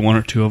enjoy maybe one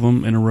or two of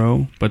them in a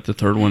row, but the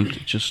third one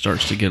just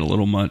starts to get a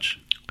little much.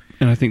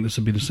 And I think this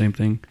would be the same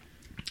thing.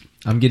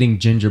 I'm getting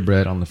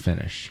gingerbread on the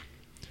finish.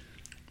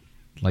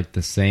 Like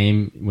the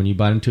same when you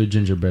bite into a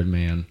gingerbread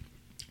man.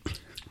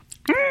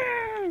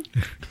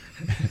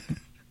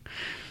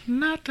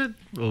 Not the...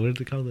 What do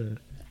they call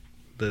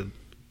the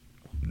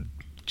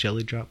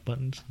jelly drop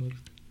buttons?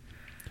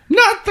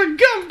 Not the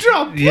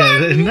gumdrop buttons!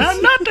 Yeah,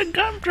 not the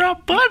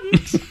gumdrop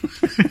buttons!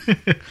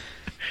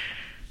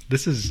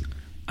 This is...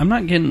 I'm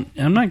not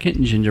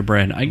getting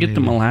gingerbread. I get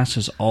the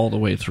molasses all the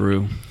way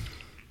through.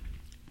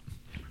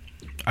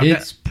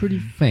 It's pretty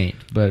faint,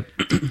 but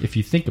if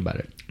you think about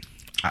it,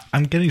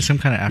 I'm getting some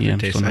kind of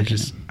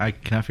aftertaste. I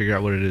cannot figure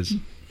out what it is.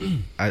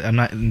 I'm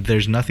not.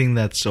 There's nothing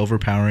that's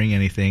overpowering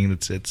anything.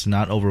 It's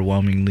not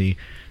overwhelmingly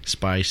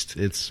spiced.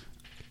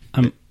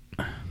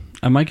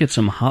 I might get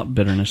some hop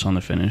bitterness on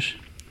the finish,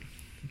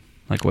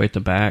 like way at the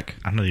back.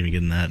 I'm not even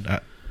getting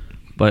that.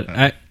 But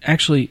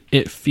actually,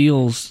 it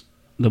feels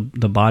the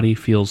body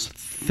feels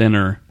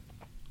thinner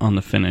on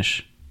the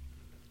finish.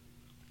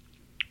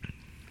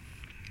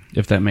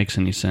 If that makes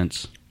any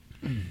sense.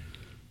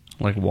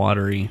 Like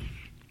watery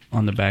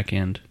on the back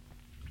end.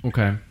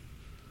 Okay.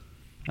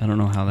 I don't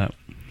know how that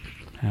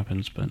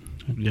happens, but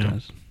it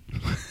does.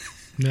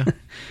 Yeah.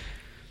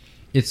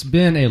 It's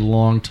been a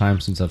long time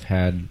since I've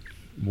had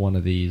one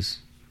of these.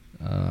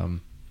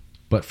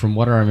 but from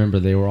what I remember,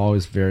 they were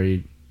always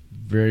very,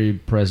 very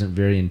present,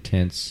 very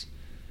intense.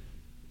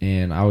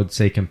 And I would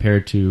say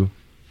compared to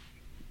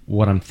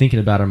what I'm thinking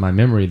about in my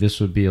memory, this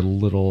would be a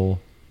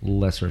little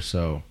lesser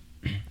so.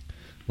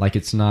 Like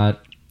it's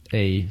not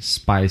a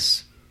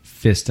spice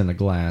fist in a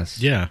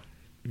glass. Yeah.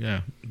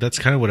 That's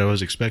kind of what I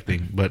was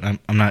expecting, but I'm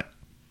not.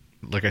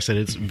 Like I said,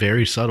 it's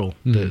very subtle.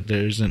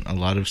 There isn't a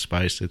lot of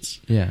spice.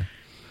 It's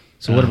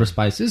So whatever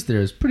spice is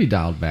there is pretty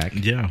dialed back.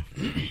 Yeah.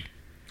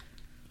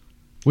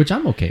 Which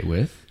I'm okay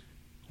with.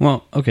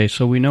 Well, okay,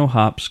 so we know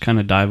hops kind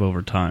of dive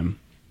over time.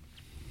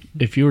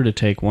 If you were to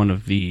take one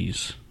of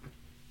these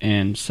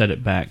and set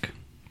it back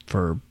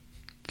for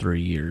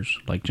 3 years,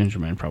 like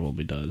Gingerman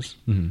probably does,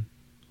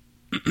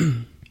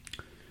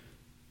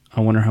 I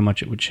wonder how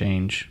much it would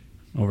change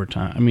over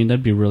time. I mean,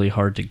 that'd be really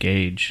hard to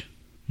gauge,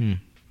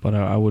 but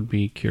I would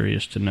be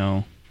curious to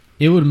know.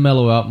 It would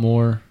mellow out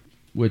more,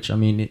 which, I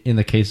mean, in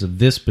the case of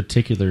this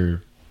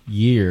particular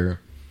year,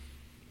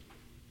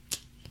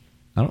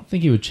 I don't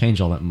think it would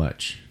change all that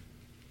much.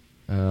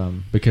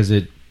 Because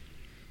it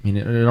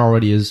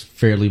already is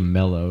fairly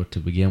mellow to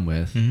begin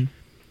with.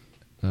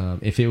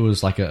 If it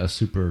was like a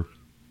super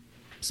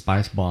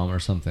spice bomb or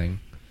something,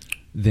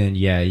 then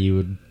you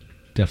would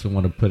definitely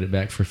want to put it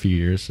back for a few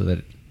years so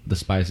that the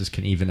spices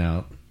can even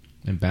out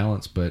and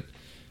balance. But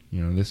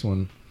this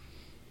one,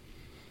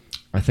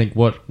 I think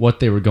what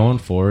they were going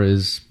for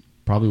is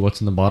probably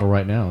what's in the bottle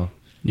right now.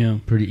 Yeah,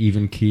 pretty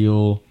even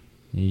keel.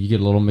 You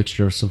get a little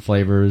mixture of some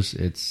flavors.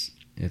 It's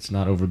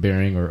not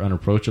overbearing or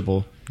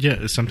unapproachable. Yeah,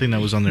 it's something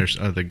that was on their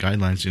the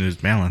guidelines, is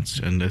balanced,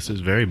 and this is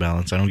very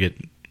balanced.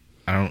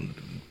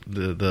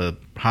 The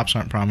hops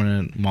aren't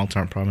prominent, malts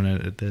aren't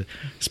prominent, the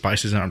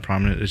spices aren't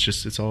prominent.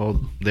 It's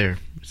all there.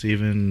 It's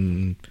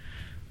even.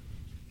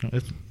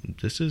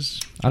 This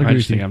is. I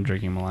just think I'm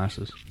drinking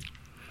molasses.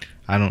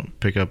 I don't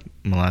pick up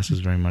molasses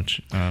very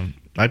much.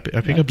 I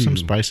pick up some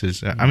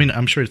spices. I mean,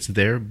 I'm sure it's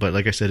there, but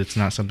like I said, it's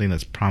not something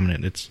that's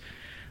prominent.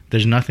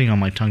 There's nothing on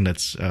my tongue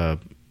that's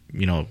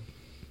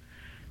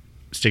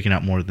sticking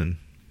out more than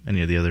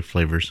any of the other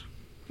flavors.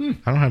 I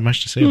don't have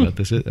much to say about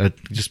this,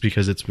 just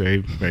because it's very,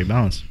 very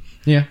balanced.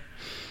 Yeah,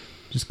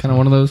 just kind of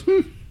one of those.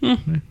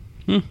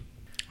 All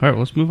right,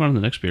 let's move on to the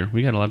next beer.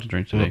 We got a lot to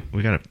drink today. Well,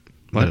 we got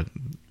a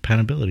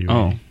palatability rating.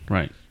 Oh,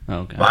 right.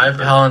 Oh, okay. My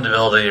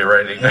palatability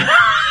rating.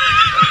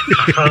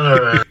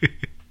 I'm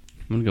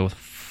gonna go with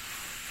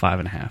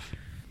 5.5.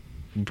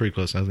 I'm pretty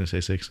close. I was gonna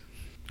say 6.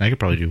 I could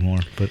probably do more,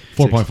 but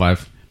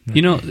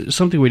 4.5.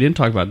 Something we didn't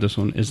talk about this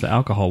one is the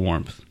alcohol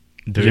warmth.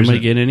 Did There anybody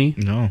isn't- get any?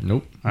 No,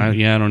 Nope. I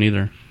don't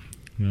either.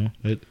 no.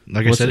 Like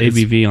What's I said, the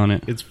ABV on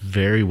it? it's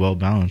very well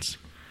balanced.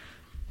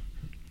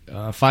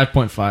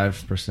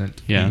 5.5%.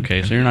 Yeah,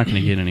 okay, so you're not going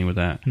to get any with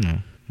that. No,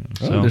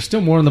 Oh, So- there's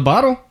still more in the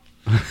bottle.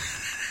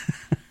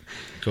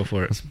 go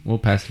for it. We'll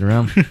pass it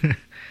around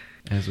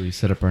as we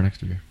set up our next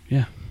beer.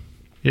 Yeah.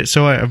 Yeah,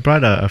 so I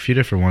brought a few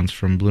different ones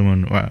from Blue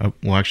Moon.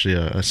 Well, actually,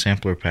 a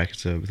sampler pack.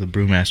 It's the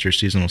Brewmaster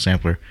seasonal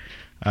sampler,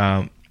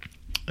 and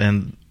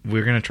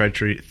we're gonna try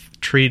three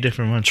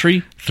different ones.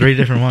 Three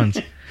different ones.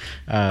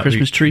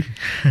 Christmas tree.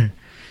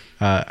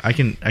 I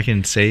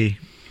can say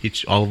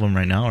all of them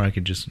right now, or I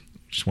could just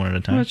one at a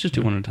time. Let's just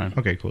do one at a time.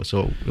 Okay, cool.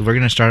 So we're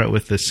gonna start out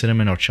with the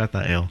cinnamon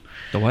horchata ale.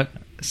 The what?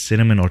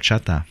 Cinnamon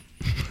horchata.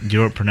 You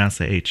don't pronounce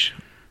the H.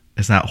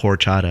 It's not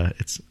horchata.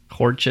 It's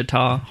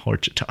Horchata.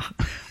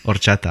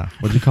 Horchata.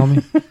 What'd you call me?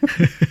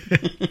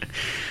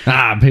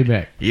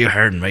 Payback. You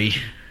heard me.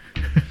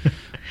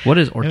 What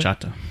is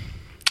horchata?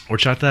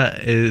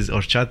 Horchata is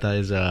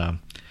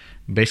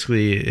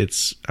basically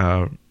it's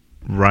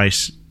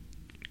rice.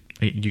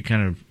 You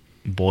kind of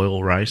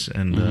boil rice,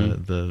 and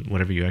the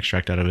whatever you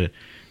extract out of it,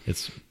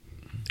 it's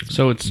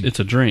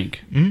a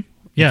drink.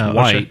 yeah, It's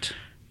white.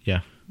 Yeah,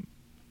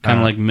 Kind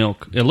of like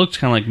milk. It looks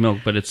kind of like milk,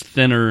 but it's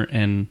thinner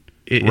and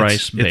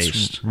rice-based.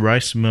 It's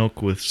rice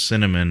milk with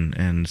cinnamon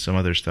and some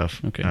other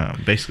stuff. Okay.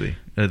 Basically,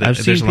 I've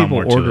seen there's a lot people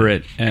more to order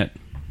it at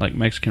like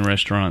Mexican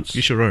restaurants.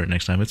 You should order it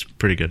next time. It's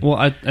pretty good. Well,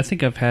 I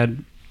think I've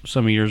had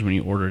some of yours when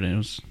you ordered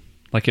it.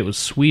 It was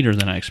sweeter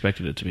than I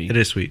expected it to be. It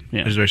is sweet.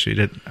 Yeah. It's very sweet.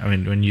 I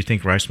mean, when you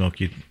think rice milk,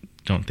 you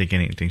don't think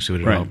anything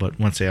sweet at Right. all. But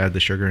once they add the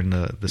sugar and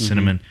the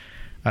cinnamon,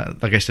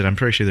 like I said, I'm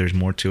pretty sure there's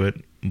more to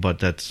it. But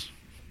that's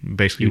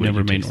basically You've what never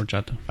you made taste.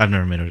 horchata? I've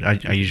never made it.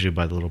 I usually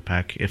buy the little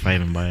pack if I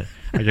even buy it.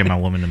 I get my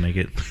woman to make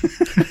it.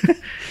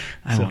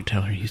 I won't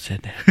tell her you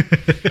said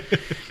that.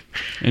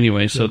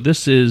 Anyway, so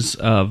this is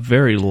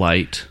very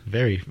light.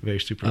 Very, very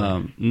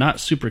super. Not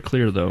super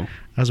clear, though.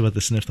 I was about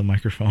to sniff the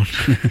microphone.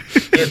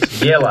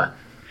 It's yellow.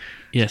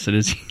 Yes, it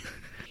is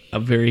a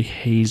very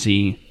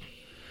hazy.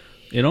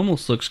 It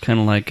almost looks kind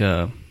of like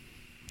a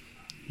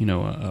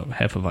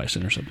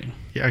Hefeweizen or something.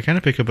 Yeah, I kind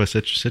of pick up a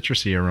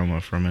citrusy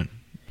aroma from it.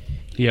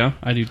 Yeah,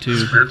 I do too.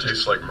 This beer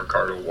tastes like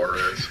Mercado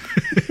Juarez.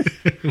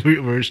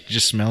 We're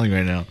just smelling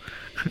right now.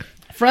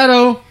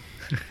 Fredo.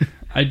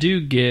 I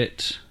do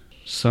get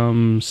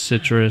some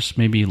citrus,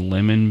 maybe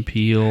lemon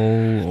peel,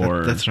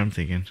 or That's what I'm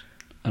thinking.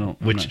 I'm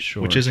not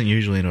sure. Which isn't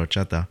usually in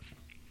horchata.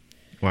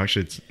 Well,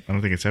 actually, I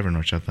don't think it's ever in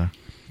horchata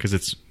because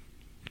it's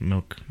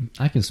milk.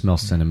 I can smell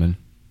cinnamon.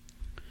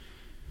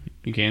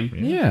 You can?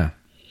 Yeah.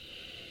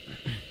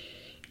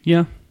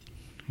 Yeah.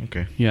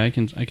 Okay. Yeah, I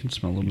can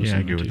smell a little bit of Yeah, I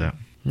cinnamon, agree with too. that.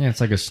 Yeah,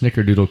 it's like a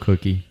snickerdoodle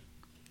cookie.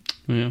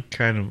 Yeah.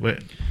 Kind of.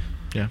 But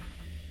yeah.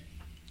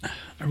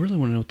 I really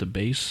want to know what the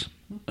base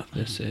of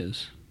this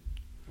is.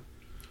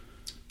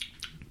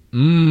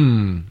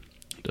 Mmm.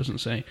 It doesn't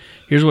say.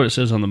 Here's what it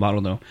says on the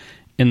bottle, though.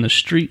 In the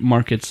street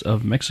markets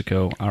of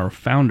Mexico, our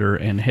founder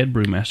and head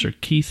brewmaster,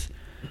 Keith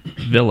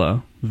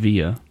Villa,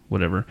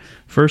 whatever,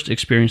 first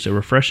experienced a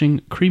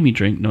refreshing, creamy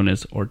drink known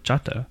as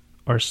horchata.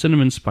 Our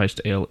cinnamon-spiced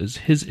ale is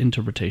his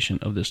interpretation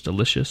of this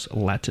delicious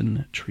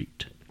Latin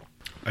treat.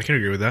 I can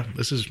agree with that.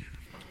 This is,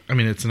 I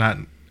mean, it's not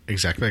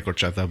exactly like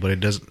horchata, but it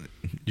does,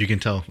 you can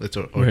tell it's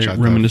a Very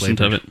horchata reminiscent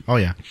flavor. of it. Oh,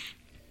 yeah.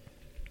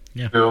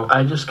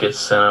 I just get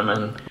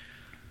cinnamon.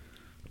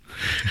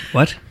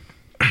 What?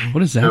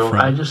 What is that I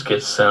from? just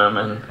get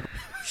cinnamon.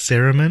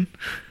 Ceremin?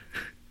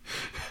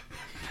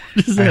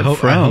 What is I that hope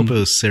from? it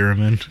was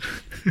ceremin.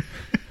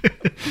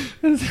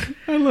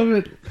 I love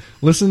it.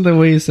 Listen to the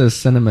way he says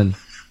cinnamon.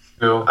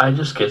 I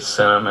just get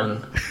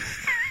cinnamon.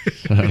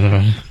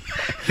 I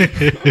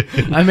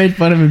made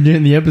fun of him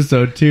during the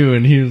episode, too,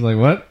 and he was like,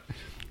 what?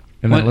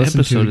 And I What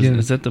listened to it episode is again. it?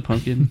 Is that the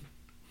pumpkin?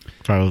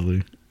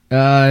 Probably.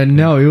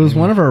 No, it was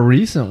one of our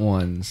recent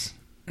ones.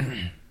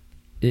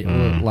 It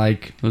was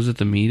like, Was it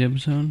the meat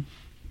episode?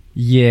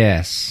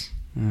 yes.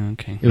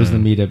 Okay. It was the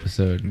meat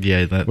episode.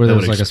 Yeah, that Where there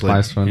that was would like a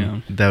explain, spice one. Yeah.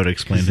 That would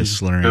explain his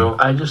slurring.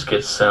 I just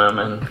get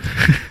cinnamon.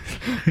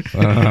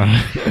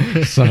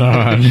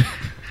 Son.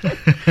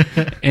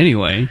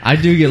 Anyway, I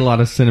do get a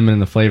lot of cinnamon in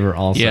the flavor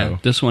also. yeah,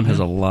 this one has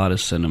a lot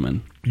of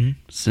cinnamon.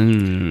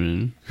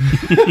 Cinnamon.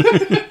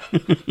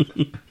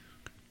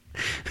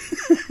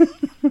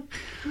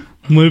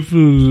 My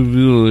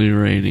flexibility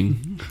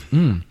rating.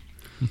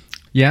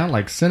 Yeah,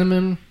 like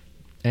cinnamon,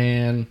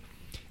 and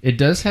it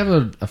does have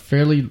a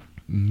fairly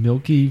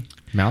milky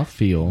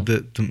mouthfeel.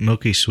 The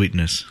milky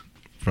sweetness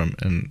from,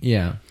 and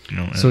Yeah. you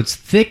know, So it's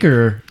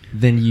thicker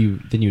than you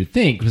would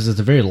think because it's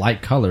a very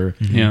light color.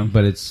 Yeah.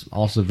 But it's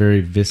also very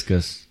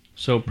viscous.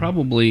 So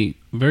probably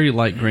very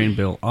light grain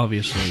bill,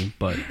 obviously,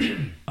 but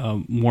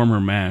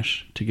warmer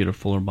mash to get a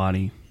fuller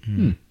body.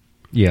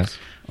 Yes.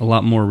 A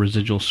lot more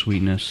residual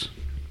sweetness.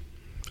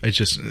 it's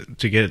just,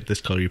 to get it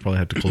this color, you probably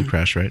have to cold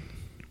crash, right?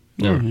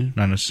 Yeah, Or yeah.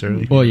 not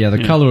necessarily. Well, yeah,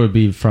 the Yeah. color would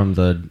be from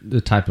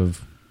the type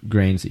of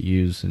grains that you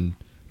use and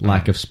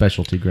lack of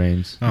specialty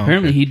grains. Oh,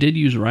 Apparently, okay. he did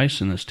use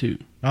rice in this too.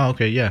 Oh,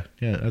 okay, yeah.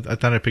 I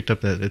thought I picked up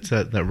that it's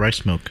that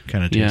rice milk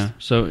kind of taste. Yeah.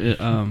 So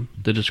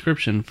the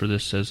description for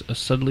this says a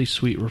subtly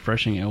sweet,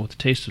 refreshing ale with a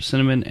taste of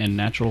cinnamon and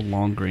natural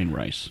long grain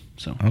rice.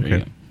 So there you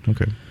Okay.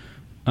 Okay.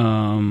 go.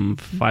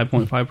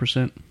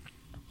 5.5%.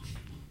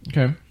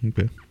 Okay.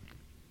 Okay.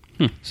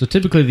 So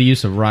typically the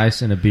use of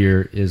rice in a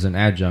beer is an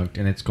adjunct,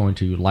 and it's going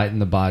to lighten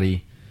the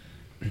body,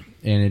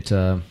 and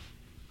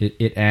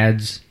it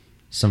adds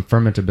some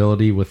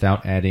fermentability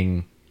without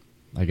adding,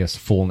 I guess,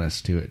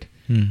 fullness to it.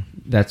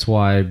 That's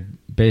why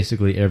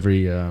basically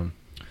every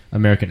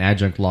American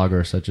adjunct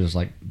lager, such as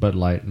like Bud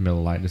Light and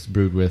Miller Lite, is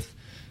brewed with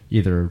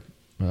either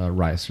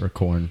rice or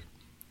corn,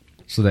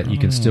 so that you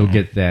can still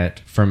get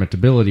that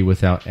fermentability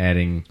without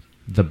adding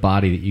the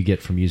body that you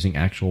get from using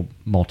actual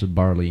malted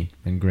barley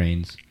and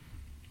grains.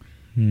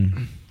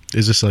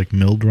 Is this like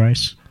milled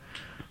rice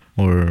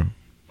or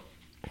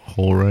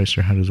whole rice,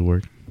 or how does it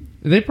work?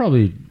 They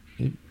probably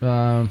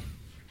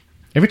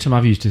every time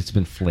I've used it, it's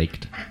been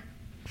flaked.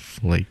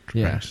 Flaked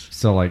Yeah, rice.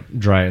 so like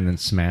dry it and then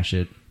smash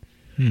it,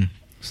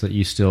 so that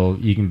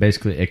you can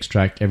basically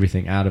extract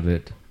everything out of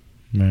it.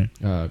 Right.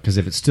 Because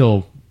if it's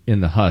still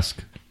in the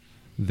husk,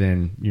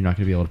 then you're not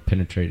going to be able to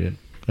penetrate it.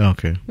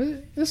 Okay.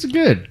 This is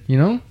good, you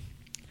know.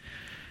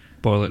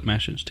 Boil it,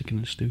 mash it, stick it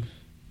in a stew.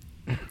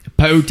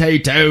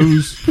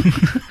 Potatoes.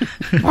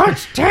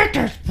 What's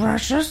potatoes,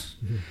 precious?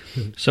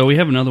 So we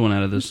have another one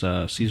out of this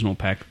seasonal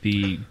pack,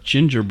 the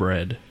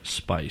gingerbread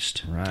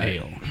spiced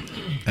Right. ale.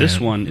 This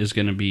one is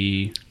going to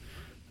be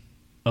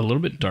a little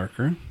bit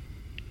darker.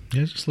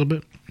 Yeah, just a little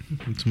bit.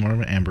 It's more of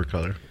an amber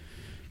color.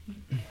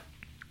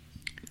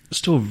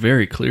 Still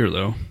very clear,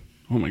 though.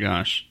 Oh my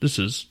gosh, this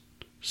is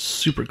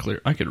super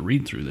clear. I could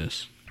read through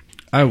this.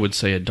 I would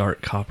say a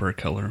dark copper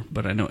color,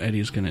 but I know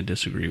Eddie's going to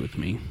disagree with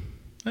me.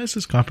 This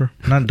is copper,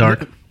 not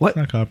dark. What?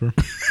 Not copper.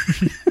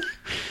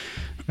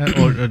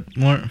 Or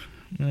more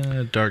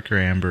darker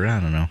amber. I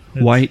don't know.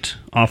 It's- White,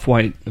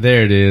 off-white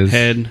There it is.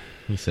 head.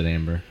 He said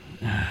amber.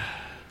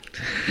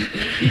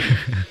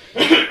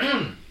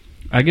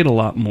 I get a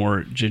lot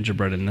more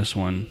gingerbread in this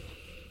one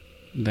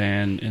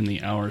than in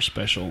the Hour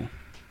Special.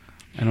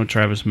 I know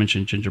Travis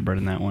mentioned gingerbread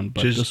in that one,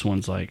 but Just- this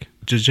one's like,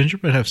 Does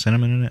gingerbread have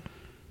cinnamon in it?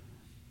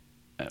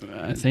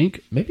 I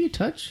think, Maybe a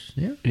touch.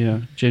 Yeah.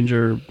 yeah,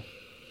 ginger,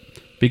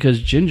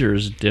 because ginger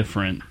is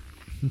different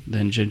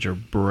than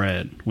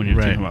gingerbread when you're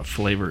Right. thinking about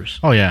flavors.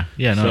 Oh yeah,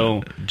 yeah.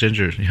 No, So-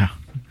 ginger. Yeah.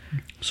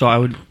 So I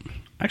would,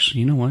 actually,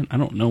 you know what? I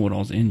don't know what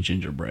all's in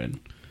gingerbread.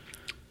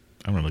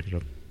 I'm gonna look it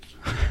up.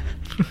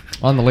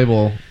 On the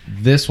label,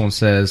 this one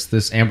says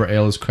this amber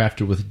ale is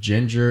crafted with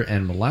ginger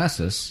and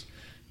molasses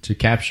to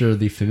capture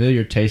the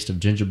familiar taste of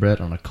gingerbread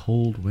on a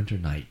cold winter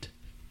night.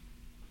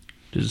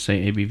 Does it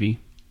say ABV?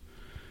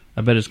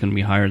 I bet it's going to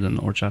be higher than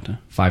the horchata.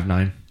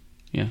 5.9.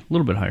 Yeah, a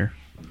little bit higher.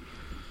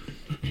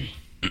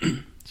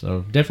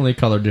 So definitely a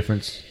color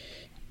difference.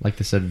 Like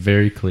they said,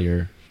 very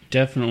clear.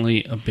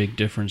 Definitely a big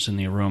difference in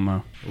the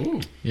aroma.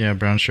 Yeah,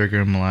 brown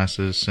sugar,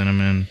 molasses,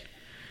 cinnamon,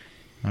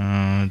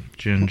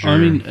 ginger. I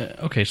mean,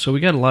 okay, so we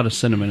got a lot of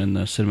cinnamon in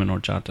the cinnamon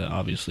horchata,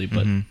 obviously,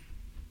 but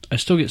I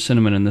still get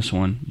cinnamon in this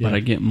one, but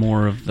I get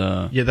more of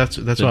the... Yeah, that's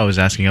what I was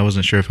asking. I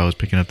wasn't sure if I was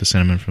picking up the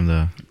cinnamon from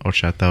the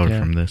horchata or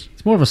from this.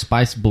 It's more of a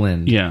spice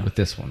blend Yeah. with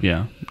this one.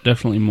 Yeah,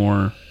 definitely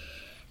more...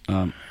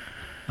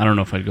 I don't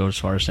know if I'd go as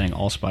far as saying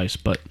allspice,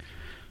 but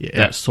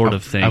that sort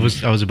of thing. I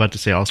was about to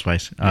say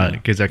allspice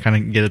because I kind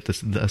of get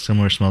a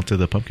similar smell to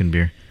the pumpkin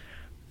beer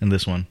in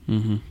this one.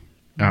 Mm-hmm.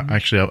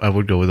 Actually, I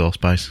would go with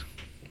allspice.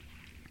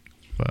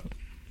 But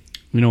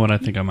you know what? I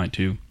think I might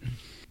too.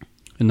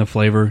 In the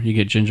flavor, you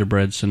get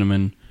gingerbread,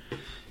 cinnamon,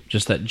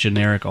 just that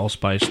generic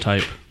allspice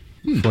type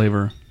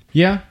flavor.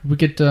 Yeah, we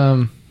get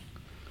a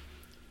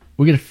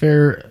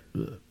fair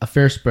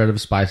spread of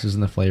spices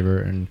in the flavor,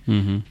 and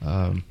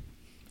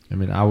I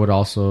mean, I would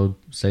also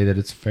say that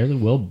it's fairly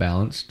well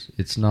balanced.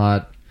 It's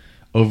not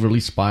overly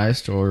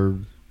spiced or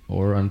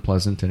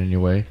unpleasant in any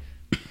way.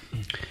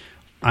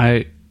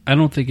 I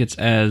don't think it's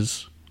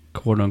as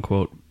quote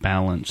unquote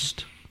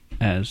balanced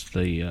as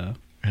the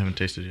I haven't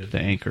tasted it yet. the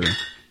Anchor.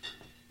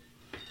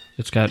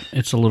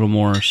 It's a little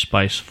more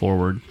spice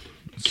forward.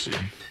 Let's see.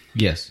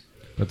 Yes,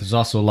 but there's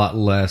also a lot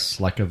less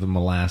like of the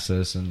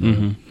molasses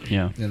and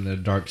the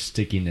dark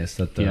stickiness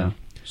that the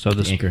So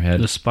the Anchor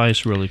had. The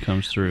spice really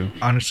comes through.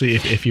 Honestly,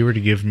 if you were to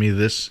give me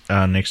this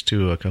next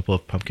to a couple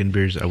of pumpkin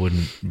beers, I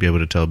wouldn't be able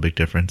to tell a big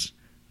difference.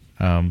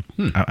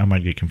 I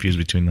might get confused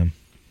between them.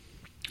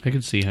 I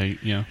could see how.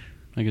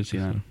 I could see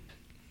that.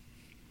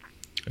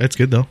 It's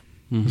good though.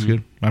 It's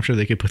good. I'm sure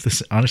they could put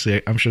this.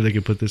 Honestly, I'm sure they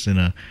could put this in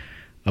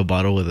a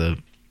bottle with a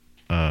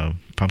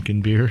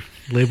pumpkin beer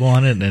label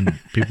on it, and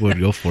people would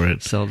go for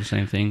it. Sell the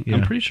same thing. Yeah.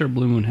 I'm pretty sure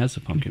Blue Moon has a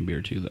pumpkin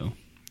beer too, though.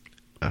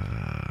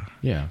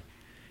 Yeah.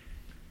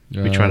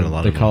 We tried a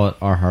lot of They call it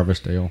our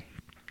Harvest Ale.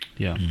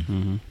 Yeah.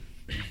 Mm-hmm.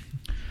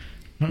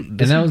 And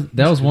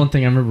that was one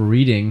thing I remember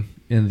reading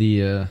in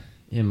the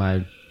in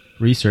my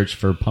research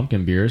for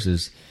pumpkin beers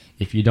is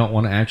if you don't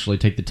want to actually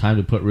take the time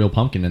to put real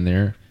pumpkin in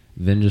there,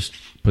 then just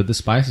put the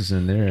spices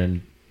in there,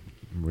 and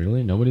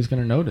really nobody's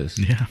going to notice.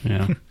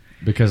 Yeah.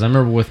 Because I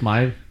remember with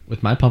my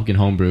pumpkin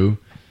homebrew,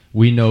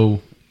 we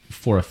know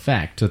for a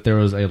fact that there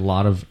was a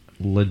lot of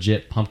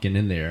legit pumpkin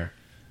in there.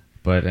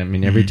 But I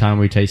mean, every time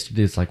we tasted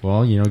it, it's like,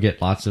 well,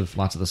 get lots of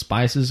the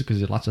spices because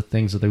there's lots of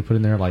things that they put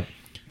in there, like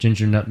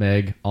ginger,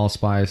 nutmeg,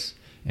 allspice,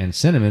 and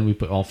cinnamon. We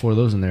put all 4 of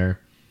those in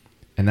there,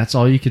 and that's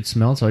all you could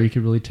smell. It's all you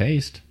could really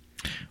taste.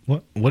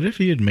 What if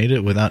you had made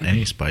it without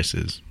any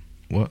spices?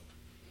 What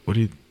do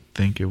you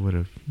think it would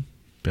have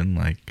been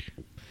like?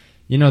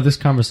 This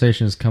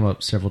conversation has come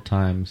up several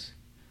times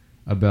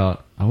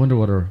about, I wonder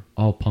what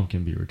all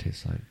pumpkin beer would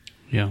taste like.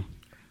 Yeah.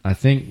 I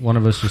think one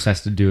of us just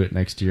has to do it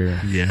next year.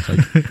 Yeah. It's like,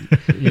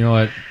 you know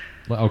what?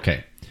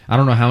 Okay. I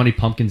don't know how many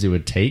pumpkins it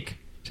would take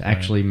to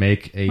actually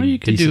make a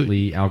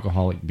decently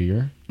alcoholic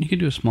beer. You could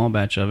do a small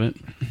batch of it.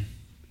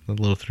 The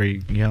little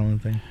 3-gallon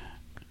thing.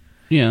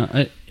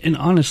 Yeah. And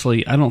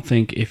honestly, I don't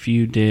think if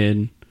you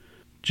did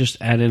just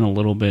add in a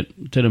little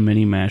bit, did a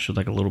mini mash with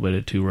like a little bit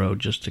of 2-row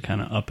just to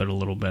kind of up it a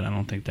little bit, I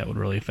don't think that would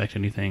really affect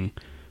anything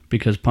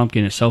because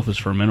pumpkin itself is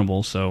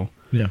fermentable. So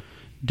Yeah.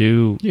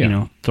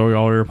 Throw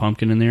all your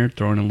pumpkin in there,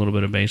 throw in a little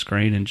bit of base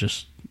grain, and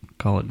just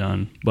call it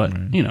done. But,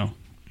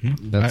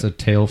 That's a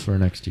tale for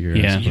next year.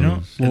 yeah, I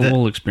suppose.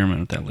 we'll experiment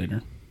with that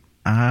later.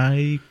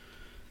 I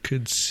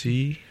could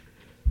see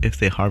if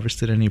they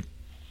harvested any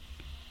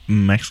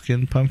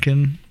Mexican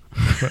pumpkin,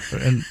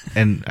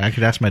 and I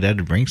could ask my dad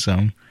to bring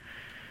some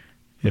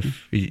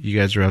if you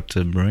guys are up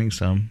to brewing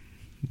some.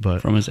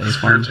 But From his A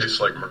farm?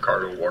 Tastes like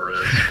Mercado Juarez.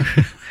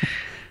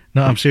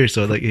 no, I'm serious.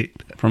 So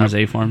From his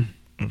A farm?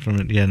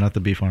 Not the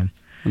bee farm.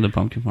 Or the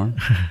pumpkin farm?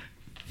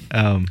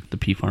 The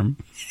pea farm?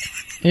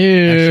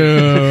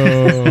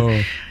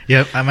 Ew.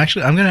 Yeah, I'm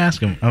going to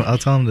ask him. I'll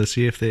tell him to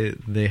see if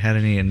they had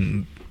any,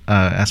 and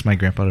ask my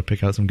grandpa to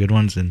pick out some good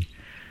ones, and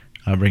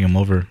I'll bring them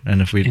over.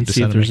 And if we And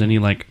see if there's any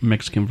like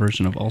Mexican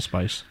version of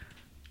allspice.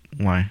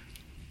 Why?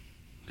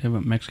 They have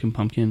a Mexican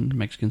pumpkin,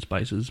 Mexican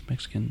spices,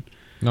 Mexican.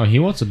 No, he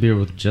wants a beer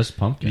with just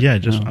pumpkin. Yeah,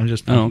 Oh. I'm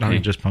just Oh, not okay.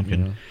 just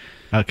pumpkin. Yeah.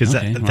 Because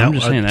Okay. Well, I'm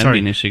just saying that'd be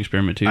an interesting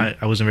experiment too.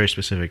 I wasn't very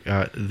specific.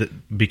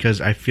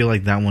 Because I feel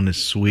like that one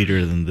is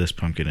sweeter than this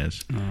pumpkin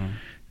is.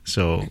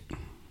 So,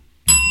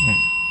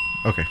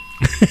 okay.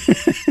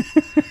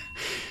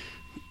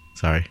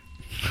 Sorry.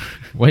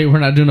 Wait, we're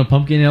not doing a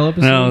pumpkin ale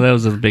episode? No, that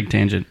was a big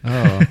tangent.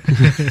 Oh,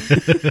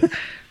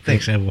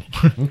 Thanks, Abel.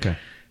 okay.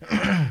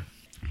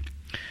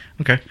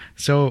 Okay,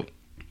 so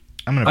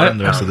I'm gonna pound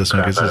the rest of this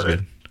one because this is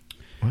good.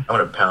 I'm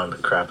going to pound the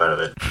crap out of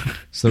it.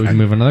 So we can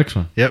move on to the next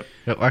one. Yep.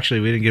 Oh,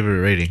 actually, we didn't give it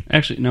a rating.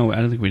 Actually, no, I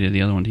don't think we did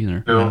the other one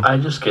either. I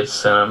just get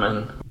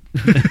cinnamon.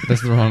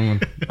 That's the wrong one.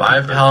 My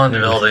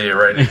palatability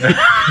right now.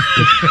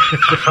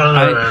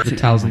 The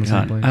towels Oh in my the same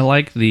God. place. I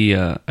like the.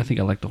 I think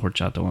I like the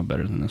horchata one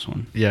better than this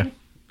one. Yeah.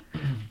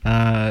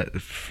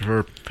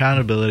 For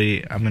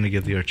poundability, I'm going to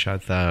give the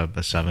horchata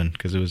a 7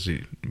 because it was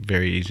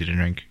very easy to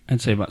drink.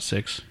 I'd say about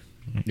 6.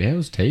 Yeah, it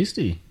was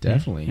tasty.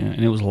 Definitely. Yeah,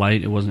 and it was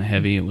light. It wasn't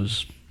heavy. It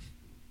was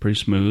pretty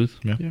smooth.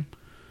 Yeah.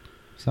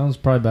 Sounds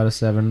probably about a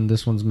 7.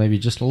 This one's maybe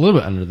just a little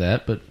bit under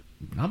that, but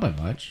not by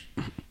much.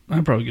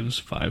 I'd probably give this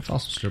a 5.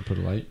 Also still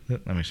pretty light.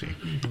 Let me see.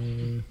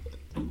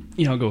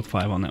 Yeah, I'll go with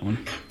 5 on that one.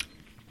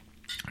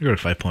 I'll go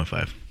to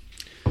 5.5.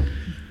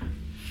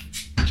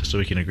 Just so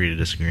we can agree to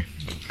disagree.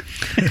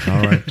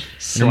 All right.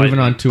 So moving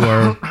on to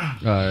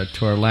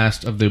our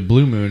last of the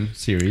Blue Moon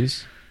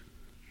series.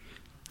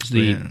 It's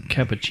the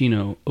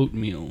cappuccino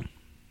oatmeal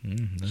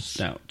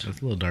stout. That's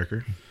a little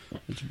darker.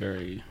 It's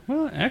very...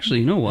 Well, actually,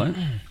 you know what?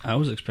 I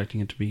was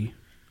expecting it to be...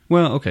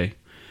 Well, okay.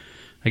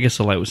 I guess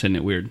the light was hitting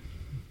it weird.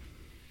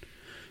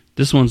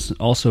 This one's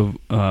also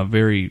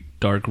very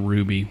dark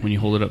ruby when you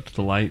hold it up to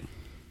the light.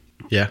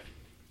 Yeah.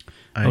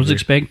 I was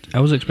expecting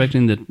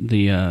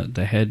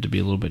the head to be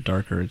a little bit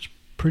darker. It's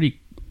pretty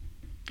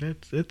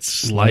It's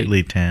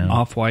slightly tan.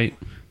 off-white.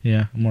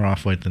 Yeah, more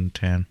off-white than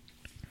tan.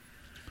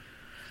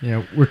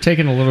 Yeah, we're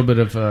taking a little bit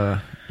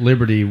of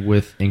liberty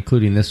with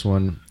including this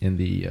one in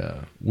the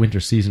winter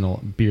seasonal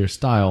beer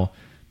style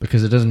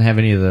because it doesn't have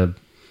any of the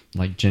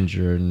like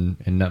ginger and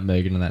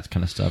nutmeg and that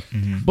kind of stuff.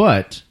 Mm-hmm.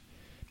 But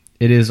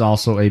it is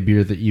also a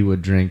beer that you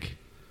would drink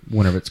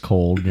whenever it's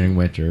cold during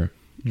winter.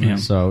 Yeah.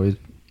 So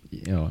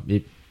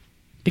it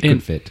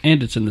could fit.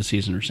 And it's in the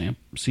seasonal.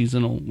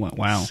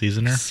 Wow.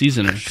 Seasoner?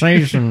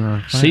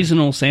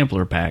 Seasonal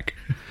sampler pack.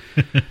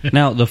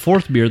 Now, the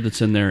fourth beer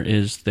that's in there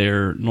is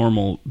their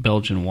normal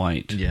Belgian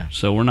white. Yeah.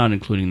 So we're not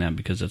including that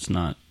because it's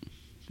not.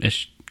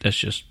 That's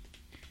just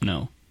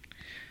no.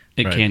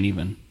 It Right. can't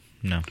even.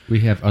 No.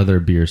 We have other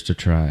beers to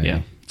try.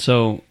 Yeah.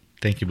 So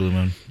Thank you, Blue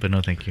Moon, but no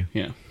thank you.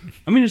 yeah,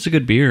 I mean it's a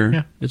good beer.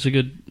 Yeah. It's a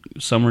good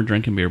summer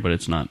drinking beer, but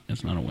it's not.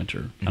 It's not a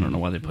winter. I don't know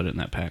why they put it in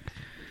that pack.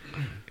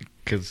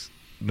 Because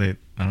I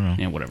don't know.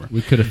 Yeah, whatever.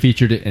 We could have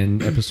featured it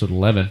in episode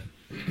 11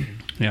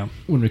 Yeah,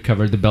 when we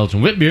covered the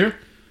Belgian wit beer.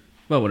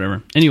 but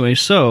whatever. Anyway,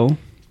 so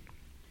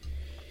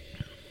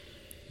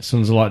This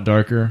one's a lot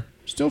darker.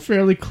 Still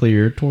fairly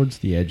clear towards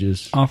the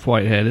edges.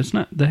 off-white head. It's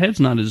not. The head's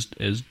not as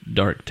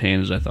dark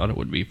tan as I thought it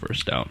would be for a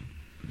stout,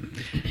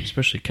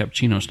 especially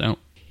cappuccino stout.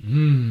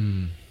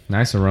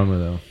 Nice aroma,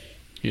 though.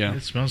 Yeah,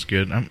 It smells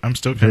good. I'm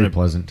still kind Very of...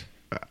 pleasant.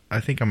 I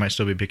think I might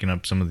still be picking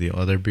up some of the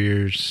other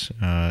beers.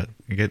 I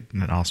get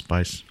an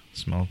allspice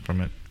smell from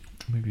it.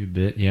 Maybe a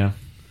bit, yeah.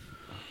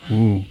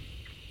 Ooh.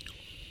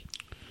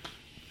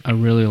 I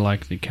really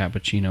like the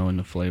cappuccino and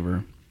the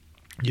flavor.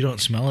 You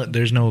don't smell it?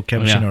 There's no Oh,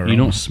 cappuccino yeah. aroma. You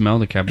don't smell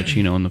the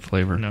cappuccino and the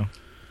flavor. No.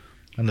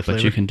 And the But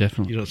flavor? you can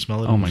definitely... You don't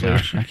smell it? Oh in my the flavor?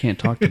 gosh, I can't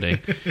talk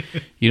today.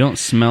 You don't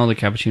smell the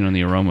cappuccino and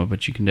the aroma,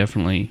 but you can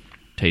definitely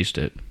taste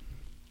it.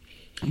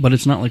 But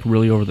it's not like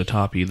really over the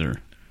top either.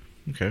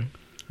 Okay.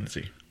 Let's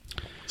see.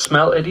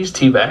 Smell Eddie's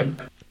tea bag.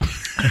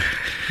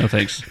 No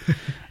thanks.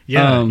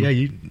 Yeah,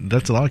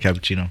 that's a lot of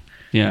cappuccino.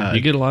 Yeah,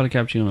 you get a lot of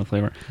cappuccino and the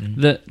flavor.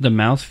 The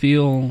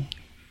mouthfeel,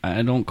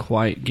 I don't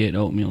quite get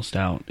oatmeal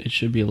stout. It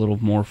should be a little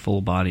more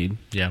full bodied.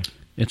 Yeah.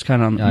 It's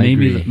kind of I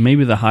agree.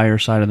 maybe the higher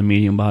side of the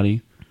medium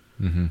body,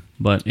 Mm-hmm.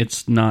 but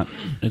it's not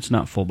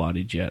full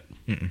bodied yet.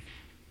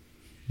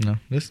 No,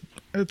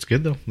 it's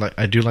good though. Like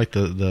I do like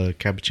the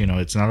cappuccino.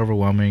 It's not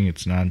overwhelming.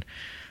 It's not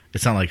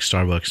like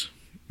Starbucks,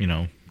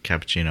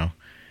 cappuccino.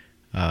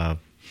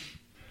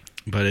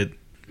 But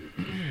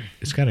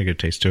it's got a good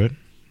taste to it.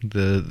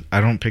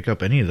 I don't pick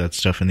up any of that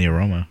stuff in the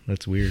aroma.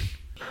 That's weird.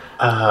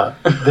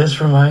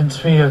 This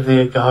reminds me of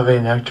the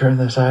agave nectar in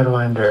the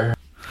Sidewinder.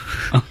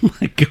 Oh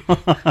my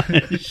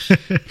gosh!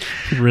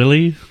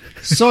 Really?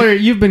 Sawyer,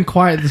 you've been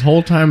quiet this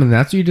whole time, and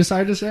that's what you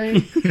decide to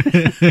say?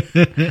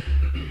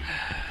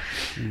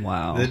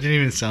 Wow. That didn't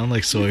even sound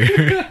like Sawyer.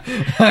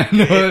 I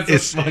know,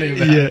 that's so funny.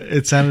 Yeah,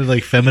 it sounded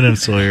like feminine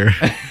Sawyer.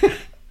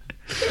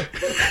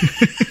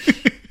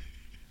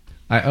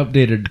 I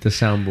updated the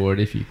soundboard,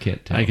 if you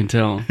can't tell. I can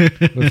tell.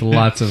 With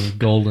lots of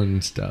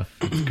golden stuff.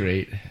 It's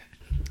great.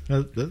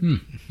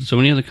 So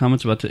any other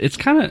comments about it's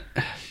kind of,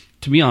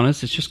 to be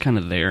honest, it's just kind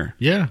of there.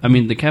 Yeah. I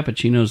mean, the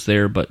cappuccino's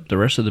there, but the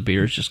rest of the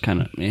beer is just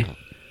kind of eh.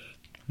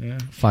 Yeah.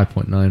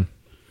 5.9.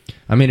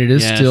 I mean, it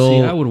is Yeah,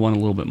 still... see, I would want a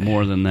little bit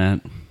more than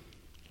that.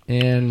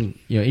 And,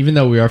 even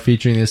though we are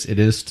featuring this, it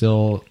is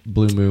still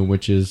Blue Moon,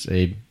 which is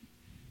a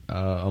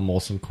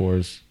Molson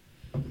Coors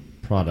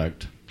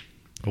product.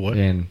 A what?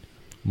 And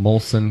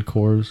Molson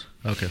Coors.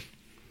 Okay.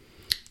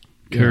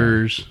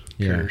 Coors.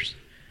 Yeah. Coors.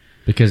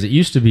 Because it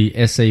used to be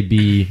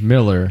SAB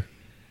Miller,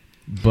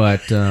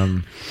 but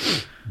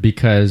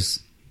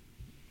because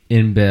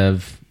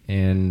InBev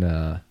and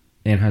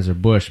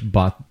Anheuser-Busch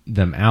bought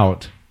them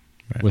out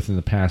within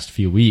the past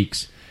few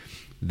weeks,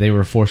 they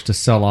were forced to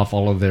sell off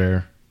all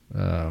their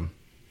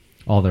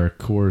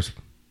Coors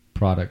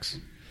products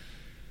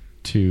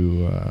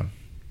to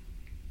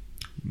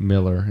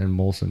Miller and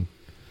Molson.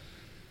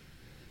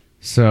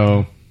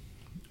 So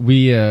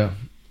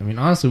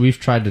honestly, we've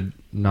tried to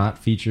not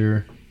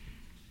feature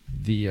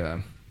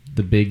the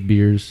big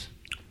beers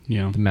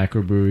Yeah. the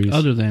macrobreweries.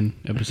 Other than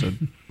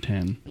episode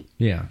 10.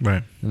 Yeah,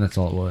 Right. and that's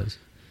all it was.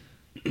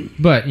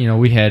 But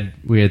we had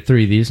 3 of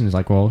these, and it's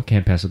like, well,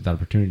 can't pass up the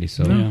opportunity.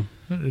 So Yeah.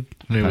 And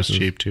it was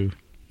cheap too.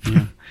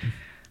 Yeah.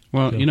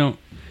 Well,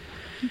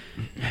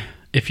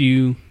 if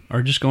you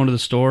are just going to the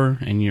store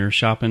and you're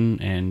shopping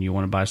and you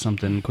want to buy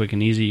something quick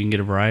and easy, you can get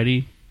a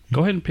variety.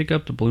 Go ahead and pick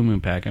up the Blue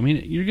Moon pack. I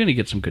mean, you're going to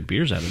get some good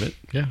beers out of it.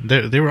 Yeah,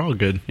 they were all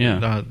good.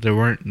 Yeah.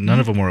 None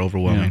of them were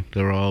overwhelming.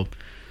 They were all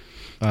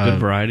Good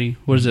variety.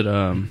 What is it?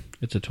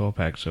 It's a 12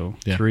 pack, so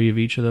Yeah. 3 of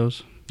each of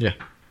those. Yeah.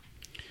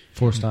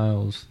 4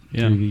 styles,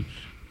 Yeah. 3 of each.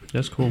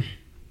 That's cool.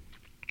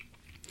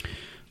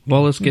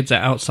 Well, let's get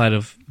outside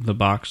of the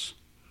box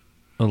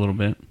a little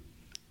bit.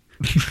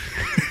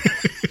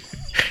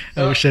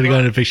 I wish I'd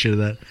gotten a picture of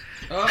that.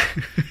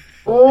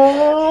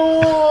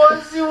 Oh, I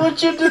see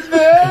what you did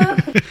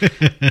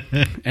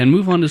there. And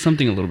move on to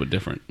something a little bit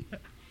different.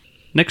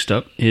 Next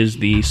up is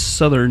the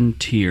Southern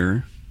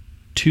Tier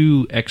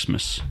 2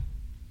 Xmas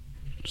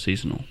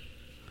seasonal.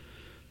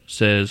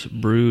 Says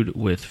brewed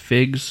with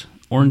figs,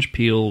 orange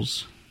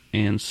peels,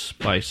 and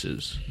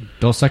spices.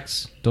 Dos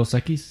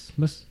Equis?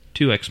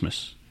 2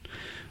 Xmas.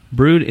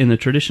 Brewed in the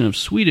tradition of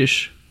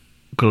Swedish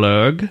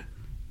glögg.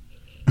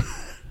 I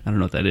don't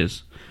know what that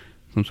is.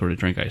 Some sort of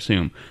drink, I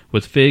assume.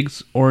 With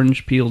figs,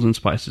 orange peels, and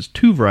spices,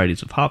 2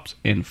 varieties of hops,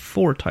 and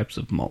 4 types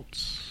of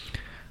malts.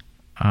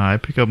 I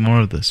pick up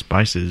more of the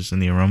spices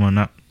and the aroma.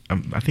 Not,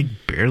 I think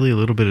barely a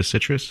little bit of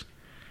citrus.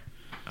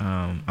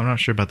 I'm not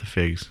sure about the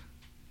figs.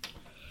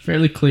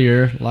 Fairly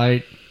clear,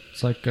 light.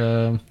 It's like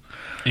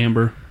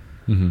Amber.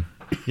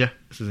 Yeah,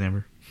 this is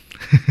amber.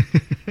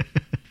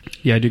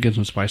 Yeah, I do get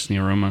some spice in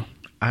the aroma.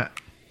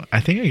 I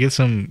think I get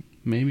some.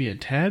 Maybe a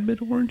tad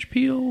bit of orange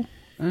peel.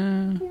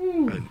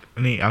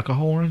 Any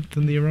alcohol warmth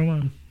in the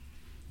aroma?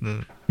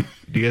 Do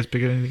you guys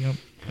pick anything up?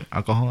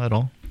 Alcohol at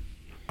all?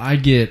 I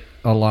get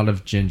a lot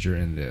of ginger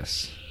in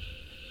this.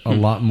 A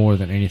lot more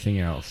than anything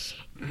else.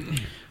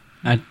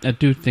 I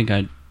do think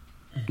I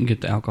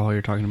get the alcohol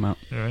you're talking about.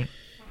 All right.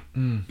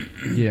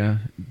 Yeah,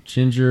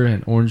 ginger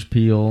and orange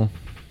peel.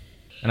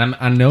 And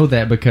I know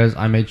that because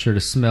I made sure to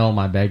smell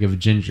my bag of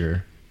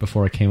ginger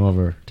before I came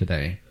over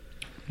today.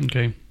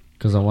 Okay.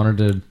 Because I wanted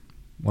to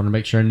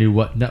make sure I knew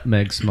what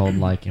nutmeg smelled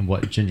like and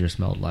what ginger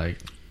smelled like.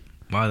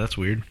 Wow, that's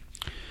weird.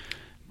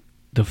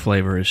 The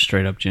flavor is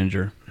straight up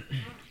ginger.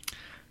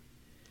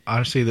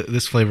 Honestly,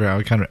 this flavor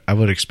I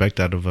would expect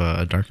out of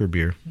a darker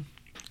beer,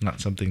 not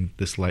something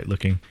this light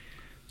looking.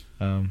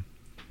 To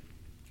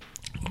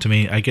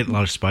me, I get a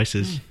lot of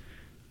spices.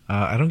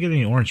 I don't get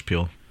any orange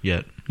peel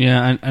yet.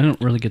 Yeah, I don't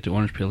really get the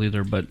orange peel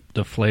either, but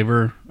the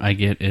flavor I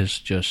get is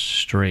just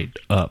straight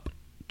up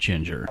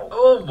ginger.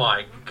 Oh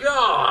my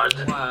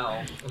god!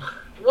 Wow.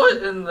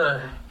 What in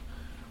the...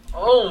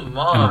 Oh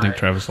my... I don't think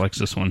Travis likes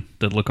this one.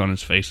 The look on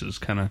his face is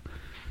kind of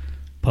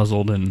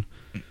puzzled and...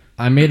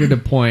 I made it a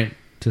point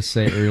to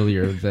say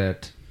earlier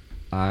that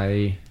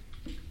I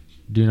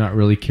do not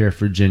really care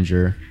for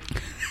ginger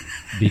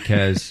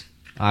because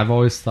I've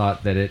always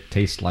thought that it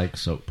tastes like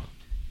soap.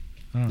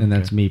 And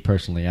that's me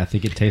personally. I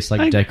think it tastes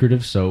like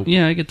decorative soap.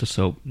 Yeah, I get the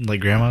soap.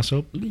 Like grandma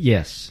soap?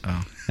 Yes.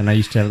 Oh. And I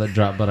used to have that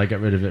drop, but I got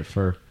rid of it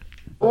for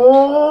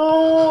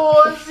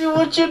Oh, I see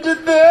what you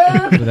did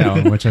there. that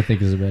one, which I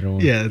think is a better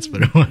one. Yeah, that's a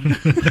better one.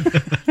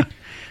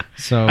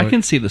 So I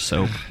can see the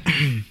soap.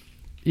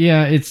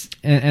 yeah,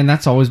 and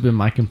that's always been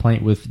my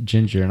complaint with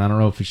ginger, and I don't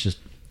know if it's just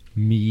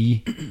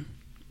me,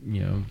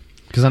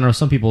 because I know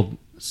some people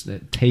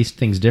taste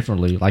things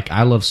differently. Like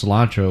I love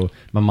cilantro.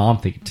 My mom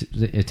thinks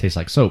it tastes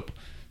like soap.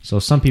 So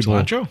some people,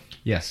 Cilantro?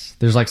 yes,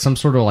 there's like some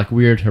sort of like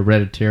weird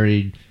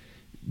hereditary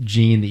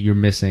gene that you're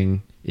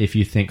missing if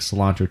you think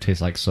cilantro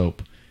tastes like soap.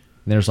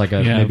 And there's like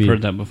Yeah, maybe I've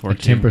heard that before, a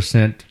too.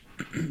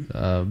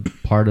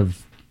 10% part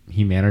of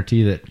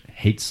humanity that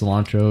hates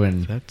cilantro,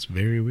 and That's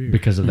very weird.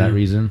 because of that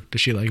reason.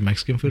 Does she like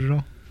Mexican food at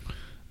all?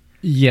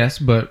 Yes,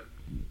 but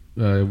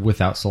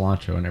without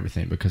cilantro and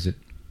everything, because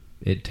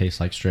it tastes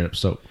like straight up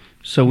soap.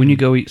 So when you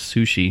go eat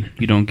sushi,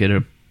 you don't get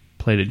a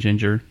plate of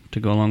ginger to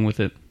go along with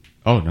it?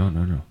 Oh no!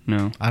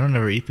 No. I don't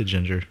ever eat the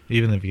ginger,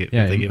 even if, if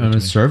Yeah, they give it I'm to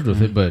me. served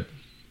with it, but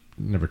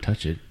never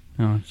touch it.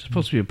 No, it's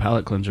supposed to be a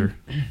palate cleanser.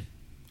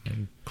 I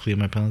clean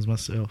my pans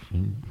myself.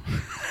 When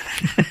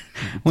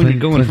you're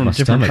going Cleanse from my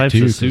different stomach, types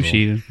too, of 'cause I'll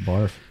sushi,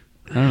 barf.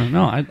 I don't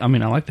know. I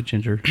mean, I like the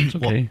ginger. It's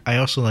Well, okay. I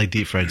also like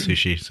deep fried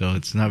sushi, so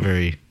it's not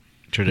very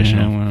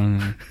traditional. Yeah,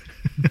 well,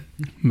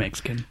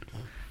 Mexican.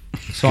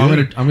 So I'm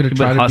gonna You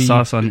try put to hot be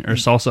sauce on or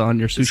salsa on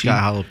your It's sushi.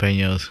 got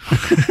jalapenos.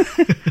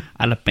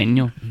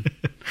 Jalapeno,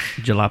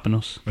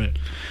 jalapenos. Right.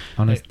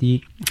 on a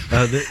stick.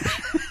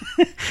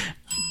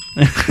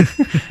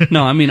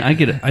 No, I mean I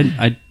get it.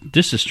 I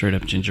this is straight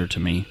up ginger to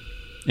me.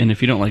 And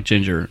if you don't like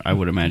ginger, I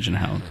would imagine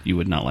how you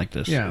would not like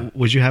this. Yeah.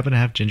 Would you happen to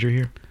have ginger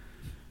here?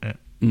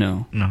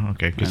 No. No,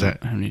 okay. Because I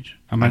don't need.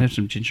 I might have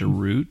some ginger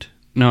root.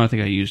 No, I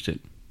think I used it.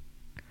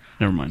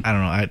 Never mind. I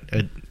don't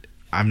know.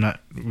 I'm not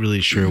really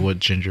sure what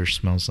ginger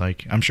smells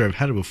like. I'm sure I've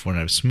had it before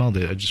and I've smelled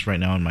it. I just right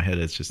now in my head,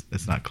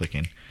 it's not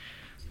clicking.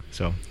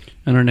 So,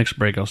 In our next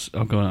break, I'll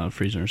go out of the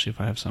freezer and see if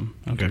I have some.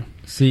 okay.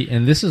 See,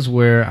 and this is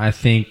where I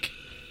think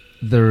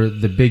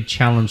the big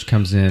challenge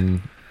comes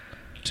in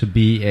to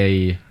be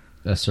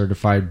a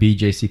certified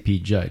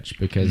BJCP judge,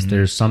 because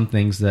there's some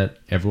things that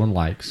everyone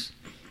likes,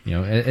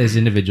 as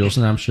individuals,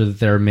 and I'm sure that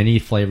there are many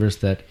flavors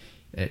that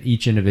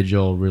each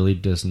individual really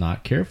does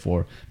not care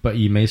for, but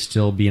you may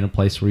still be in a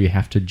place where you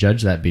have to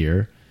judge that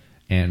beer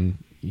and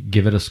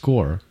give it a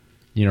score.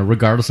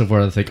 Regardless of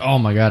whether they think, oh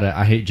my God,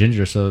 I hate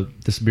ginger, so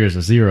this beer is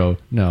a 0.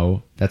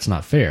 No, that's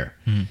not fair.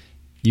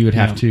 You would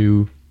have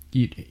to,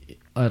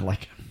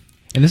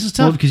 and this is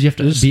tough because you have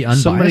to be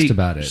unbiased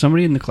about it.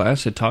 Somebody in the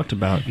class had talked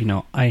about,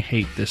 I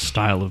hate this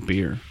style of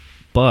beer,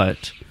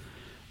 but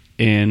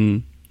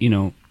in,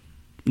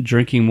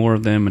 drinking more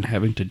of them and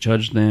having to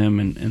judge them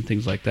and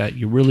things like that,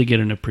 you really get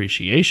an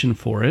appreciation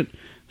for it.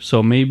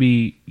 So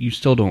maybe you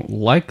still don't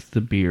like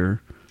the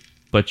beer,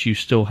 but you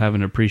still have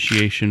an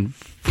appreciation.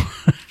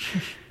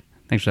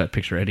 Thanks for that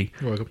picture, Eddie.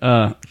 You're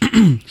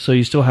welcome. So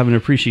you still have an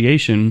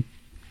appreciation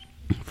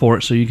for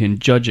it, so you can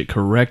judge it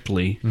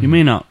correctly. You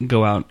may not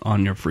go out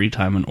on your free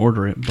time and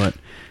order it, but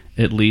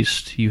at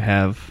least you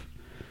have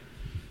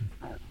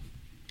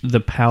the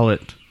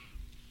palate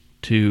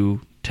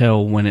to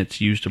tell when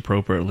it's used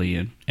appropriately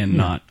and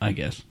not, I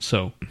guess.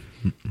 So,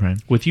 Right.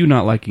 with you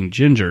not liking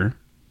ginger,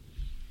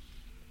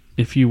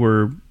 if you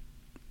were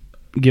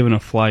given a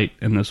flight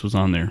and this was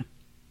on there,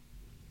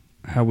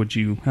 how would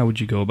you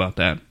go about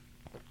that?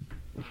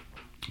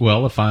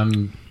 Well, if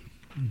I'm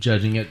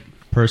judging it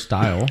per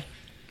style,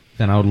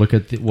 then I would look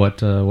at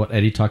what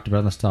Eddie talked about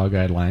in the style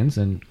guidelines,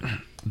 and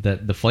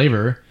that the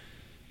flavor,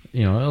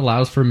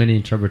 allows for many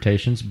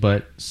interpretations,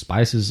 but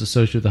spices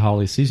associated with the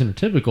holiday season are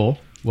typical.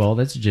 Well,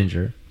 that's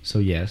ginger, so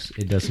yes,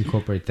 it does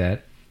incorporate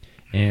that,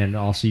 and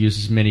also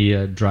uses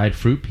many dried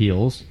fruit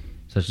peels,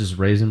 such as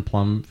raisin,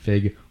 plum,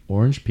 fig,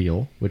 orange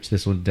peel, which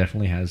this one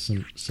definitely has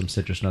some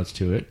citrus notes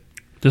to it.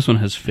 This one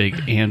has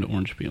fig and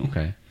orange peel.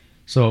 Okay.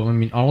 So,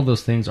 all of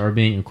those things are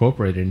being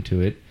incorporated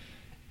into it.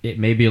 It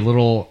may be a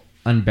little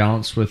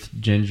unbalanced with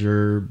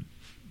ginger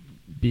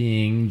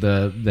being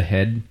the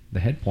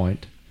head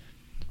point,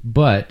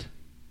 but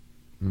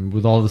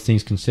with all the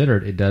things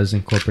considered, it does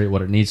incorporate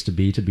what it needs to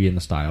be in the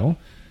style.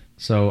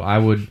 So I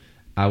would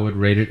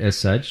rate it as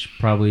such,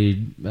 probably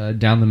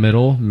down the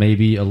middle,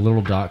 maybe a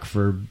little dock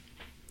for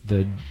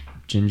the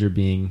ginger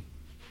being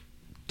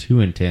too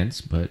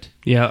intense, but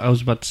Yeah, I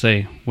was about to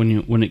say, when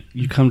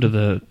you come to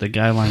the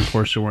guideline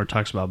portion where it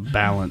talks about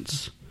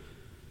balance,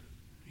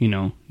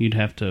 you'd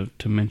have to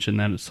mention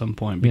that at some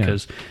point,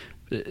 because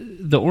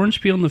the orange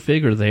peel and the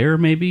fig are there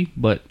maybe,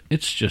 but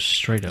it's just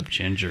straight up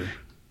ginger.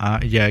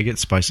 Yeah, I get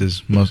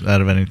spices most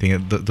out of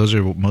anything. Those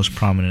are most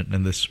prominent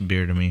in this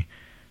beer to me.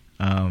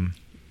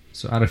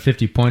 so out of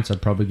 50 points,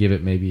 I'd probably give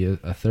it maybe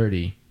a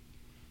 30.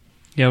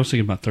 Yeah, I was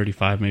thinking about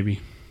 35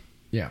 maybe.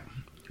 Yeah,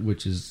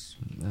 which is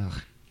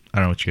I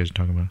don't know what you guys are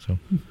talking about. So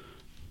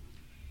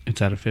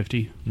It's out of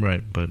 50.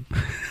 right, but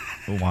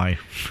why?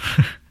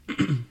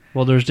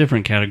 Well, there's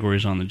different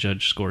categories on the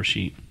judge score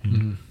sheet,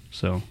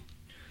 so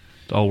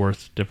it's all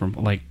worth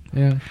different. Like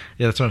yeah.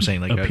 Yeah, that's what I'm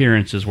saying. Like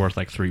appearance is worth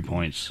like 3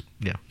 points.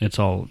 yeah, It's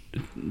all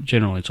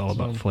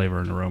about flavor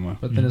and aroma.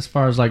 But then as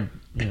far as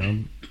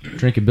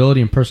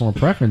drinkability and personal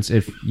preference,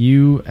 if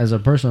you as a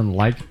person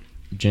like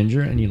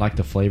ginger and you like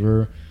the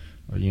flavor,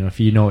 or if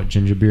you know what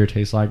ginger beer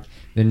tastes like,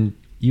 then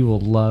you will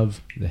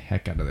love the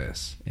heck out of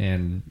this,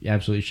 and you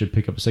absolutely should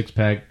pick up a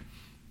 6-pack,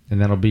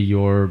 and that'll be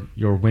your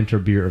winter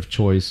beer of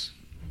choice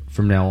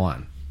from now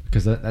on,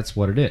 because that's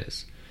what it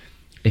is.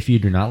 If you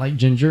do not like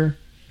ginger,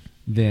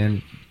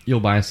 then you'll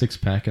buy a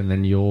 6-pack, and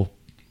then you'll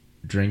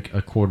drink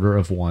a quarter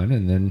of one,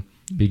 and then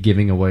be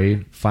giving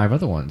away 5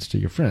 other ones to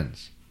your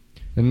friends.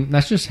 And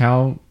that's just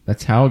how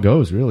it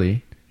goes,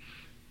 really.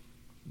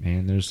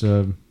 And there's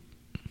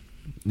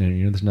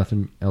there's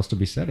nothing else to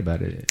be said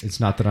about it. It's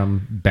not that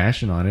I'm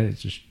bashing on it.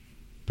 It's just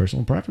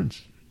personal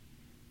preference.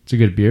 It's a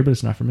good beer, but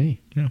it's not for me.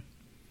 yeah.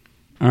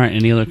 All right,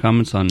 any other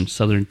comments on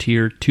Southern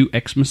Tier 2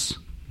 Xmas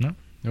No,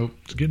 Nope.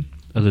 it's good.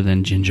 other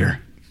than ginger?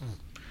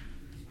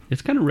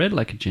 It's kind of red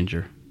like a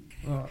ginger.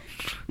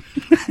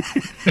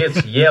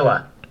 It's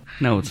yellow.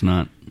 No, it's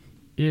not.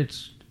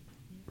 It's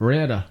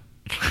red.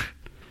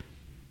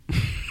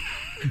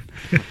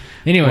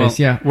 Anyways, Well,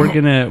 yeah.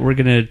 we're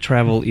gonna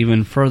travel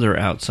even further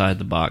outside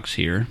the box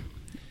here,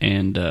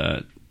 and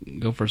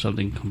go for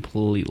something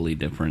completely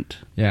different.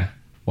 Yeah.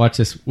 Watch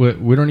this.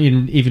 We don't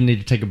even need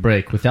to take a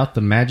break. With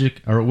the magic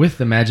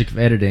of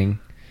editing,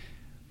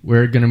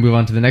 we're going to move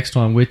on to the next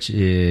one, which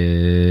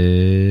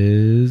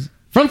is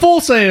From Full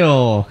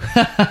Sail.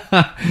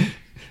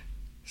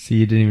 See,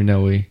 you didn't even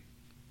know we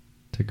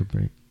took a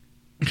break.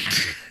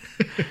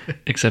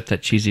 Except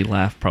that cheesy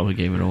laugh probably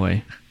gave it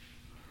away.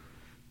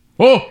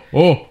 Oh,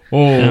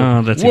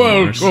 Oh, that's even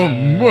worse.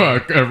 welcome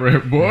back,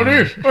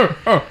 everybody.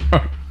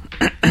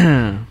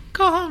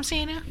 Go home,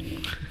 Santa.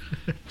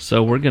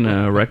 So we're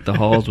gonna wreck the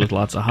halls with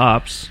lots of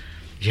hops.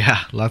 Yeah,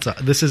 lots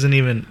of. This isn't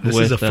even. This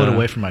is a With, foot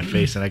away from my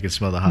face, and I can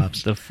smell the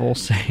hops. The Full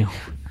Sail.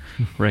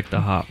 Wreck the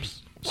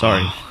hops.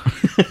 Sorry.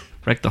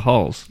 Wreck the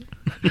halls.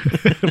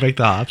 Break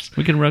the hops.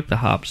 We can wreck the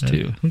hops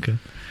too. Okay.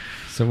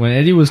 So when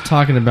Eddie was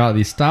talking about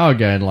the style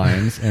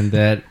guidelines and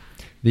that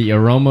the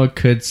aroma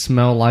could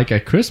smell like a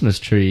Christmas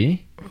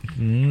tree,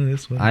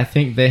 This one. I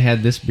think they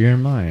had this beer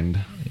in mind.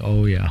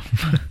 Oh yeah.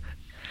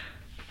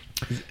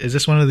 Is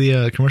this one of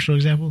the commercial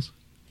examples?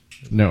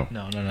 No.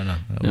 No. That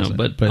No,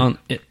 wasn't. but on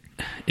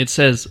it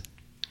says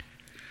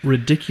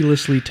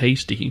ridiculously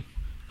tasty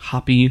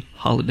hoppy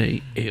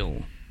holiday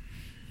ale.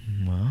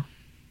 Well,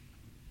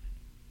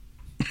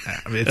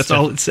 I mean, That's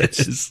all it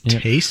says.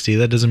 Tasty.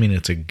 That doesn't mean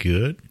it's a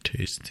good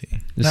tasty.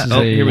 This is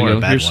Oh, a, here we or a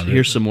go. bad one.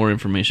 Here's some more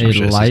information. a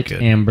sure this is light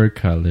good. amber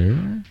color,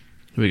 Here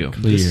we go.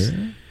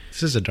 clear.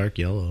 This is a dark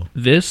yellow.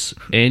 This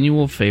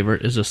annual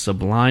favorite is a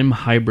sublime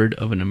hybrid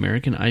of an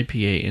American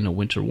IPA and a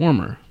winter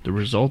warmer. The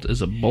result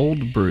is a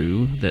bold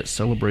brew that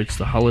celebrates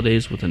the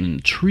holidays with an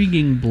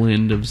intriguing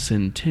blend of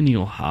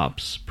Centennial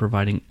hops,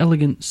 providing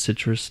elegant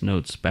citrus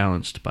notes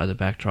balanced by the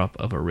backdrop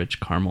of a rich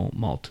caramel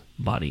malt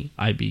body.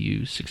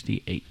 IBU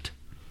 68.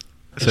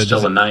 It's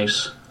still a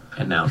nice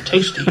and now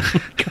tasty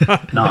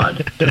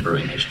nod to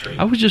brewing history.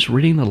 I was just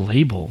reading the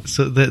label.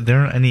 So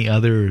there aren't any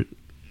other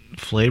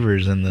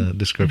flavors in the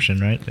description,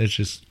 right? It's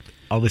just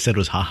all they said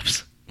was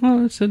hops.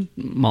 Well, it said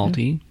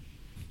malty.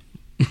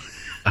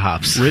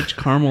 Hops. Rich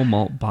caramel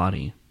malt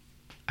body.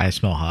 I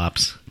smell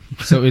hops.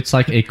 So it's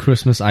like a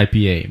Christmas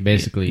IPA,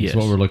 basically, Yes. is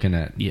what we're looking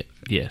at. Yeah,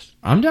 yes.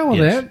 I'm down with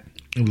Yes.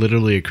 that.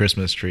 Literally a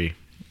Christmas tree.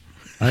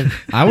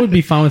 I would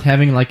be fine with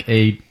having like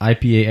a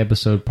IPA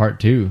episode part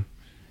 2,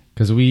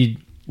 because we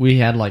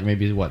had like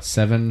maybe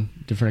 7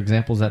 different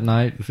examples that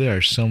night. There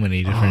are so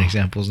many different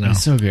examples now.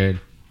 It's so good,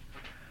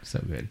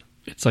 so good.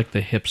 It's like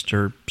the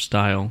hipster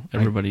style.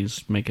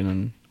 Everybody's making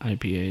an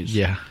IPAs.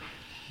 Yeah.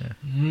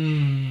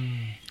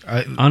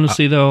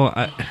 Honestly, though,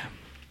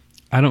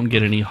 I don't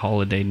get any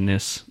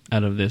holidayness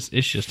out of this.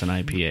 It's just an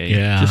IPA.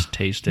 Yeah. Just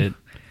taste it.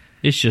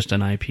 It's just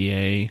an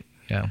IPA.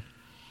 Yeah.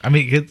 I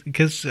mean,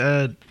 because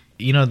the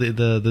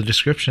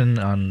description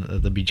on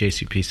the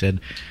BJCP said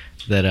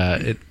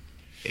that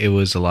it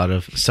was a lot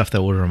of stuff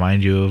that would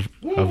remind you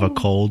of a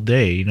cold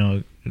day. You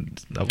know.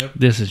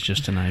 This is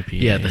just an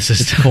IPA. Yeah. This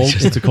is It's cold.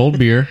 It's a cold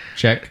beer.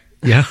 Check.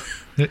 Yeah.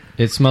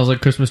 It smells like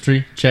Christmas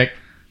tree. Check.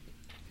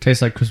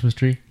 Tastes like Christmas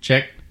tree.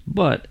 Check.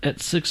 But at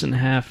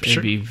 6.5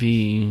 Sure.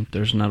 ABV,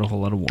 there's not a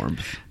whole lot of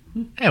warmth.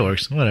 It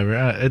works. Whatever.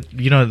 Like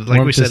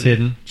Warmth we said, is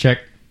hidden. Check.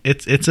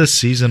 it's a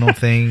seasonal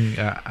thing.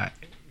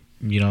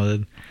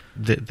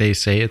 They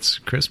say it's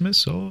Christmas,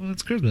 so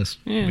it's Christmas.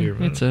 Yeah, beer.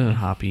 it's a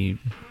hoppy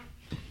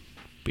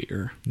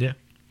beer. Yeah.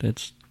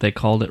 They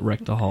called it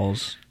Wreck the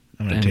Halls,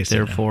 I'm gonna and taste it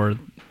now. therefore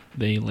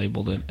they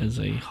labeled it as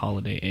a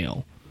holiday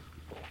ale.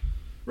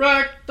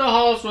 Wreck the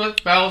halls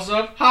with bells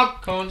of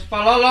hop cones. Fa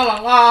la la la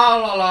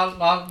la la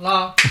la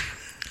la.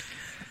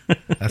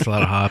 That's a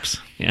lot of hops.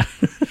 Yeah.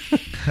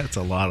 That's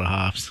a lot of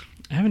hops.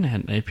 I haven't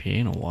had an IPA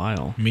in a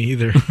while. Me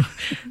either.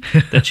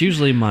 That's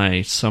usually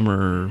my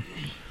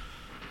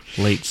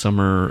late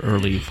summer,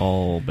 early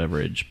fall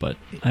beverage, but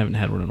I haven't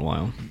had one in a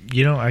while.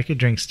 I could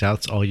drink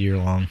stouts all year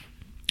long.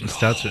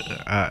 Stouts,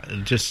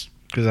 just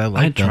because I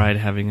like I them. tried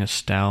having a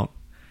stout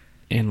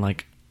in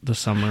like the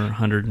summer,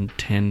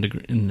 110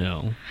 degrees.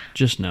 No,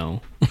 just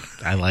no.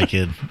 I like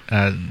it.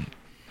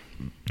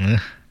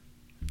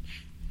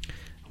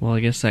 Well, I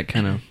guess that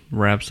kind of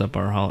wraps up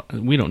our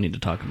we don't need to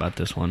talk about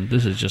this one.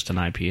 This is just an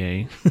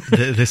IPA.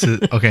 This is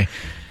okay.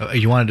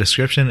 You want a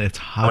description? It's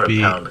I want hoppy.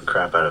 to pound the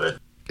crap out of it.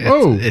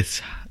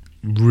 It's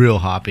real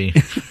hoppy.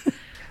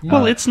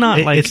 Well, it's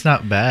not like it's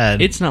not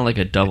bad. it's not like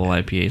a double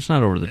IPA. It's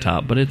not over the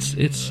top, but it's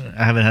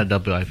I haven't had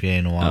double IPA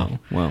in a while. oh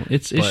well,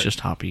 it's But- just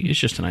hoppy. It's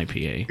just an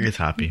IPA. It's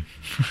hoppy.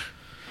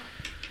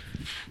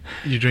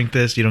 You drink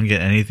this, you don't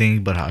get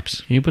anything but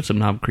hops. You put some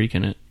Knob Creek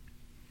in it.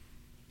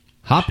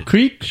 Hop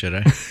Creek? Should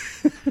I?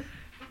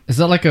 Is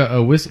that like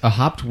a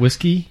hopped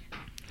whiskey?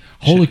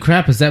 Holy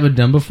crap! Has that been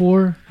done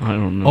before? I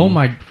don't know. Oh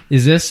my!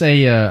 Is this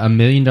a $1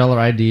 million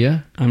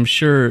idea I'm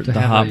sure To the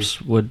have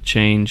hops would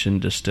change in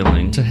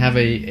distilling. to have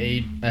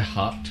a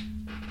hopped?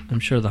 I'm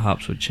sure the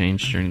hops would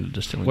change during the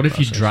distilling. What if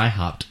you process. dry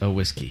hopped a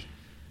whiskey?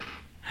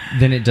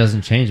 Then it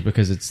doesn't change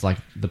because it's like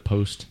the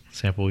post.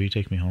 Sample, will you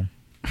take me home?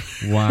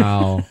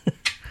 Wow.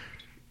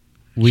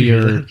 Did you hear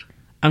We are. that?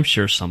 I'm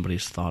sure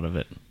somebody's thought of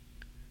it.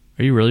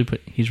 Are you really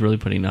he's really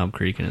putting Knob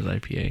Creek in his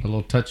IPA? A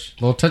little touch.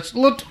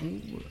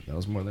 That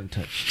was more than a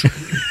touch.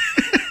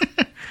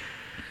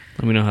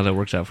 Let me know how that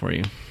works out for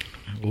you.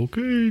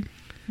 Okay.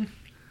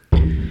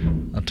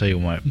 I'll tell you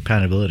what my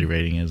poundability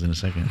rating is in a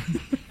second.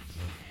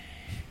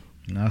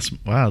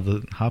 Wow,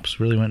 the hops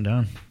really went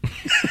down.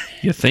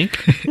 You think?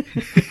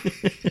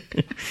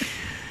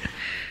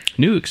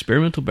 New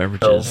experimental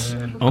beverages.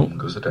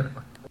 Goes it down.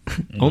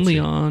 Only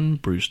on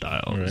Brew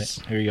Styles. All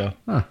right, here you go.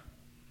 Huh.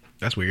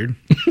 That's weird.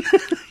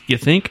 You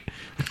think?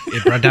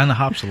 It brought down the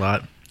hops a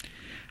lot.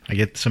 I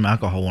get some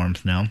alcohol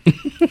warmth now.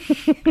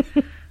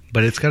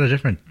 But it's got a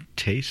different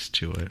taste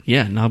to it.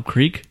 Yeah, Knob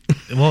Creek.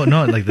 Well,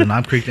 no, like the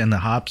Knob Creek and the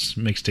hops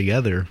mixed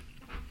together.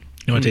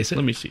 You want to taste it?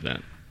 Let me see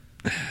that.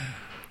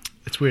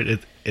 It's weird.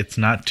 It's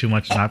not too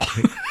much Knob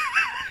Creek.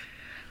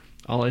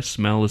 All I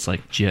smell is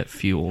like jet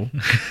fuel.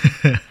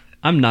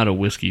 I'm not a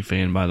whiskey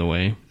fan, by the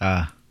way.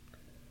 I'm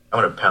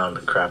gonna pound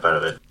the crap out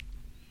of it.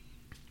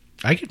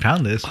 I could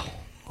pound this.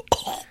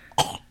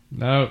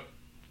 No.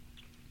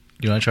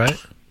 You want to try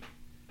it?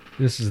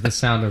 This is the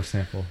sound of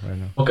sample right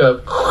now. Woke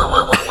up.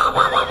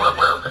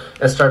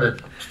 It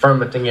started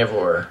fermenting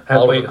everywhere.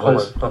 Wait,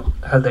 hold on.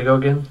 How'd they go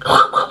again?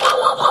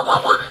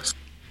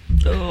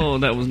 Oh,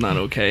 that was not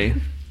okay.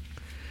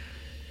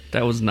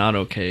 That was not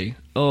okay.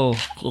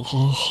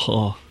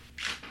 Oh.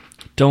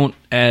 Don't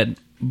add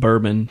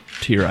bourbon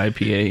to your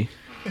IPA.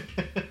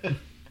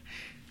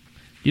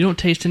 You don't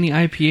taste any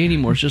IPA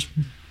anymore. It's just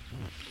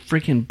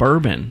freaking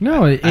bourbon.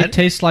 No, it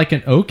tastes like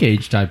an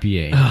oak-aged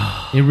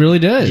IPA. It really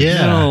does.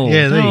 Yeah. No,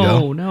 Yeah, there you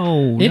go.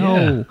 No.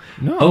 No,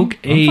 Oak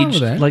I'm fine with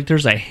aged, that. like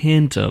there's a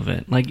hint of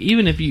it. Like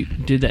even if you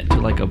did that to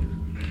like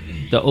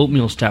the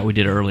oatmeal stout we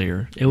did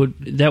earlier,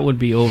 that would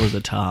be over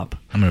the top.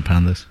 I'm going to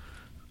pound this.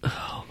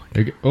 Oh!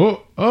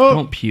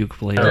 Don't puke,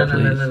 Plato,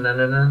 please.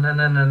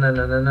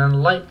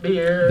 Light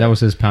beer. That was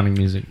his pounding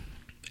music.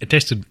 It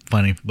tasted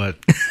funny, but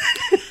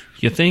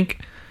You think?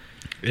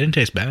 it didn't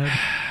taste bad.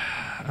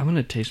 I'm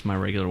gonna taste my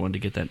regular one to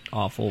get that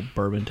awful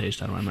bourbon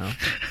taste out of my mouth.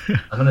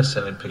 I'm gonna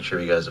send a picture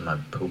of you guys of my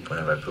poop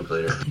whenever I poop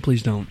later.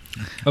 Please don't.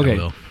 I Okay.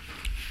 will.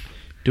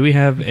 Do we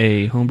have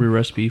a homebrew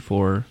recipe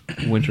for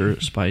winter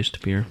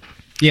spiced beer?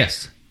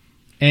 Yes.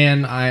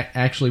 And I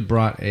actually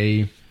brought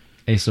a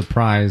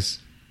surprise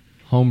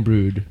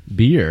homebrewed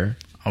beer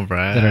All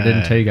right. that I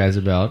didn't tell you guys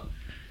about.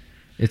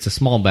 It's a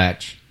small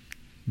batch,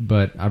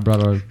 but I brought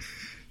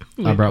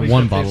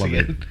one bottle of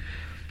it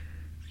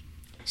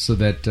so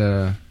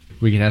that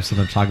we can have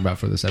something to talk about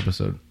for this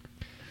episode.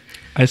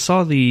 I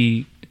saw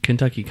the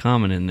Kentucky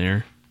Common in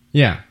there.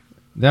 Yeah,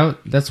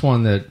 that's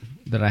one that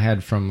I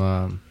had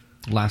from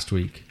last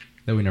week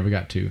that we never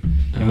got to,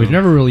 and we've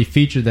never really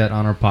featured that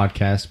on our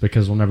podcast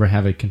because we'll never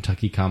have a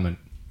Kentucky Common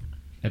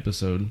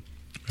episode.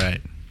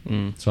 Right.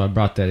 So I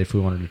brought that if we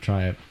wanted to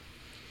try it.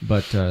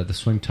 But the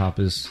Swing Top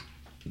is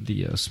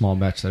the small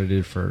batch that I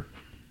did for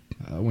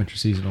winter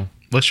seasonal.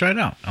 Let's try it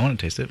out. I want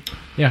to taste it.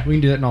 Yeah, we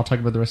can do that, and I'll talk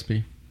about the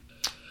recipe.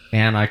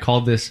 And I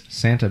called this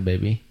Santa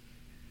Baby.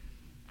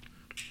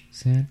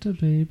 Santa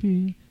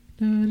Baby.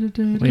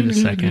 Wait a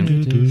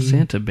second.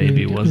 Santa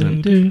Baby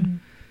wasn't...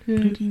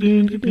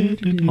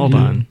 Hold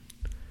on.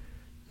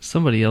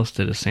 Somebody else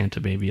did a Santa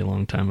Baby a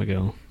long time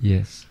ago.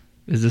 Yes.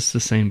 Is this the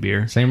same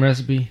beer? Same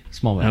recipe,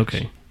 small batch.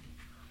 Okay.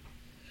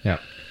 Yeah,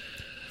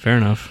 Fair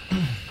enough.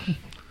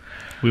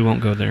 We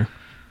won't go there.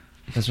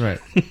 that's right.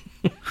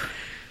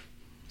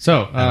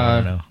 So,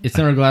 know. it's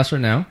in our glass right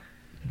now.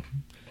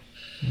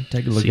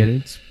 Take a look See. at it.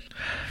 It's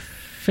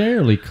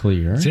fairly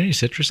clear. Is there any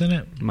citrus in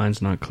it?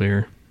 Mine's not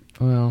clear.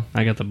 Well,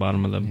 I got the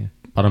bottom of the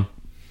bottom.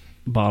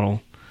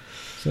 bottle.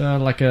 So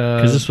like a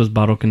Because this was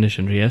bottle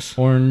conditioned, yes?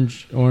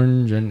 orange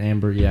and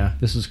amber. Yeah,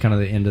 this is kind of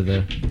the end of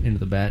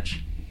the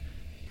batch.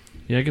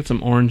 Yeah, I get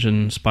some orange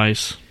and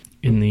spice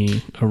in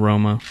the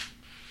aroma.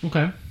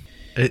 Okay.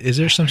 Is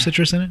there some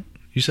citrus in it?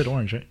 You said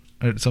orange, right?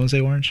 Did someone say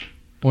orange?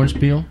 Orange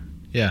peel.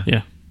 Yeah.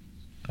 Yeah.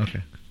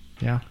 Okay.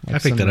 Yeah, I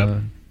picked some, it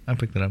up. I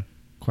picked it up.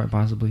 Quite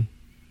possibly.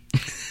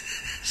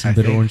 Some I bit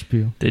of think. orange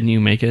peel. Didn't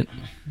you make it?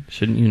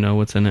 Shouldn't you know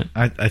what's in it?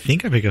 I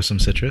think I picked up some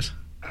citrus.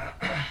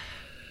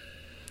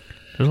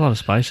 There's a lot of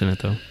spice in it,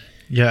 though.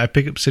 Yeah, I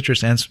picked up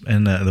citrus and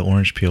the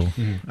orange peel.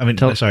 I mean,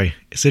 sorry,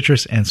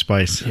 citrus and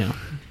spice. Yeah.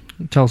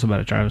 Tell us about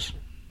it, Travis.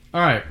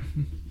 All right.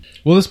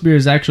 Well, this beer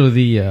is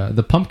actually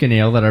the pumpkin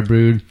ale that I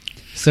brewed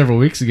several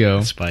weeks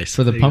ago Spice.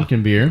 for the There you go.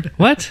 pumpkin beer,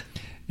 What?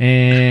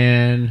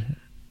 and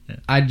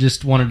I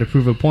just wanted to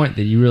prove a point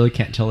that you really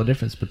can't tell the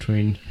difference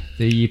between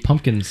the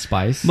pumpkin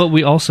spice. But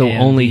we also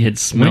And only the had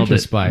smelled winter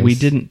it. spice. We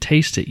didn't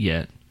taste it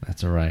yet.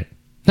 That's all right.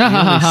 We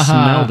only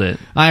smelled it.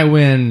 I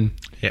win.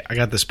 Yeah, I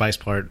got the spice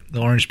part.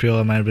 The orange peel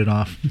I might have been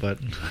off, but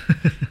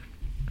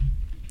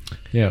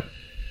Yep.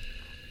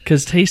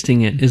 Because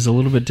tasting it is a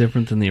little bit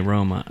different than the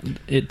aroma.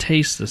 It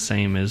tastes the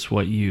same as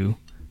what you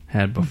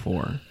had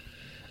before.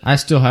 I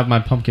still have my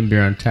pumpkin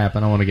beer on tap,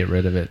 and I want to get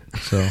rid of it.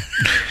 So,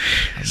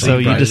 So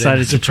you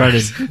decided to try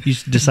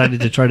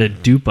to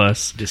dupe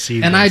us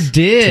deceive. and I us. to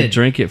did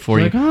drink it for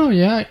like, you. oh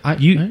yeah, I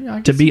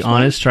To guess be it's fine.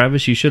 honest,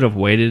 Travis, you should have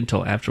waited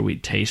until after we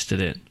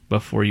tasted it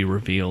before you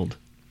revealed,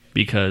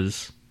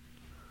 because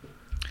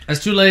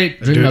it's too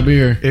late. Drink Dude, my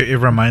beer. It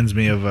reminds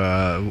me of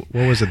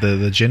what was it?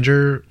 The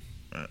ginger.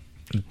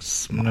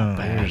 small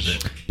batch.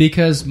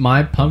 Because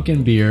my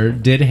pumpkin beer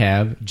did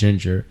have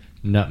ginger,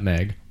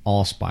 nutmeg,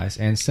 allspice,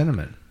 and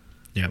cinnamon.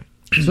 Yeah.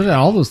 So it had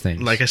all those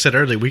things. Like I said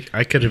earlier,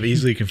 I could have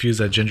easily confused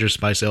that ginger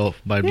spice ale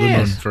by Blue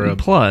Yes. Moon for a.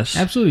 Plus,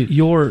 Absolutely.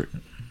 your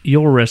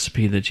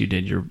recipe that you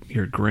did,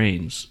 your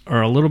grains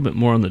are a little bit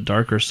more on the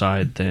darker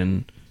side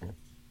than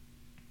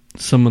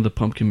some of the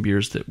pumpkin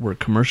beers that were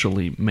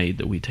commercially made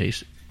that we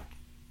tasted.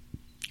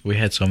 We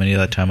had so many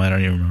that time. I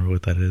don't even remember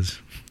what that is.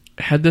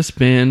 Had this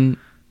been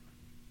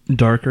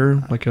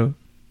darker, like a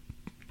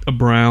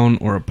brown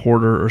or a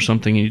porter or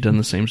something, and you've done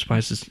the same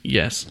spices,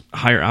 yes.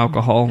 Higher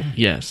alcohol,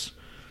 yes.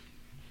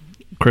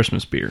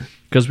 Christmas beer.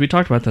 Because we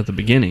talked about that at the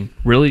beginning.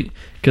 Really,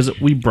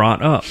 because we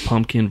brought up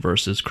pumpkin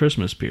versus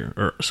Christmas beer.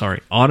 Or,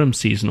 sorry, autumn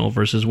seasonal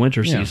versus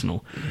winter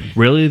seasonal.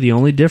 Really, the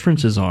only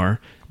differences are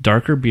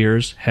darker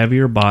beers,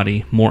 heavier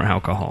body, more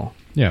alcohol.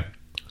 Yeah.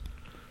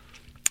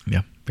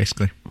 Yeah,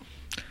 basically.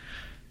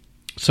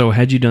 So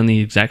had you done the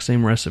exact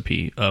same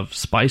recipe of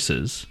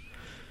spices,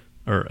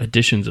 or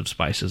additions of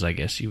spices, I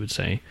guess you would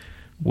say,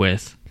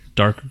 with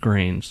darker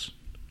grains,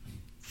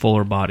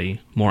 fuller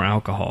body, more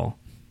alcohol,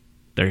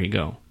 there you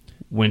go.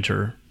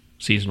 Winter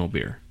seasonal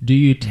beer. Do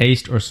you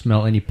taste or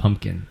smell any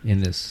pumpkin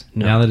in this?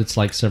 No. Now that it's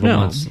like several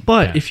months.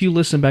 But past. if you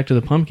listen back to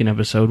the pumpkin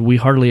episode, we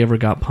hardly ever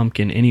got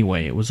pumpkin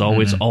anyway. It was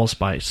always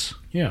allspice.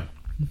 Yeah.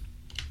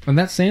 And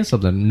that's saying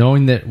something,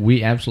 knowing that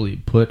we absolutely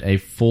put a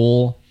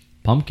full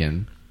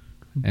pumpkin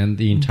and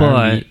the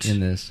entire meat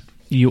in this.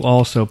 You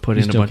also put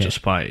in a still bunch can't. of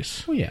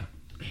spice. Oh, yeah.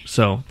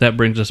 So that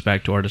brings us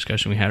back to our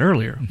discussion we had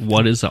earlier.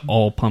 What does an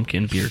all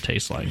pumpkin beer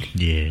taste like?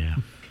 Yeah.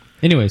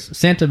 Anyways,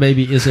 Santa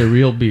Baby is a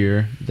real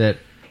beer that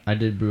I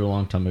did brew a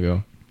long time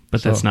ago. But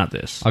So, that's not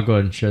this. I'll go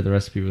ahead and share the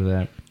recipe with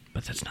that.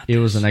 But that's not It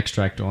this. was an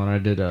extract one. I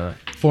did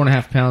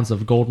 4.5 pounds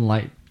of Golden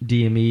Light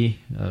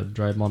DME,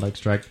 dried malt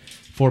extract,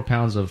 4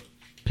 pounds of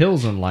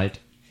Pilsen Light,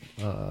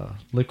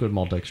 liquid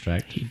malt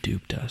extract, He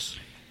duped us.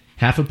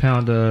 half a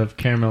pound of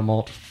caramel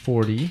malt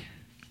 40.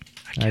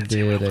 I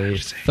did a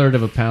third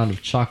of a pound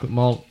of chocolate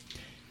malt,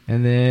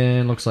 and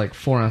then looks like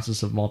 4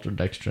 ounces of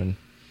maltodextrin.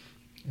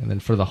 And then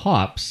for the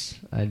hops,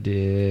 I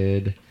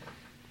did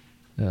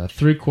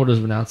 3/4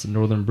 of an ounce of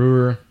Northern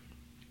Brewer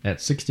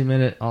at 60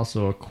 minute,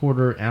 also a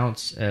 1/4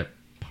 ounce at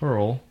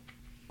Pearl,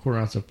 1/4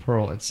 ounce of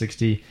Pearl at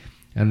 60,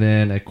 and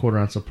then a 1/4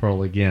 ounce of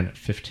Pearl again at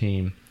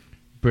 15.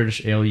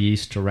 British ale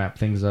yeast to wrap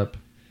things up,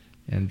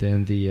 and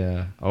then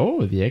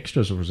the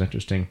extras was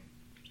interesting.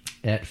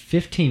 At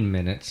 15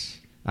 minutes,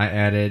 I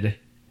added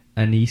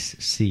anise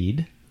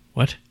seed.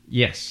 What?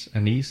 Yes,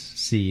 anise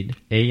seed,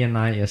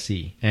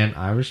 ANISE, and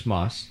Irish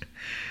moss,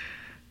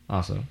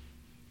 also,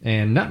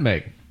 and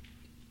nutmeg.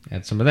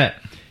 Add some of that.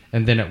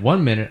 And then at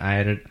 1 minute, I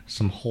added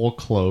some whole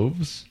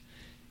cloves,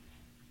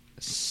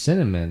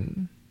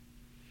 cinnamon,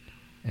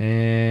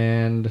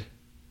 and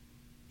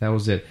that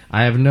was it.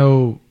 I have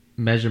no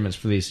measurements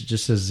for these. It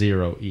just says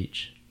 0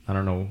 each. I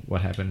don't know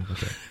what happened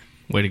with it.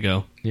 Way to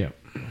go. Yeah.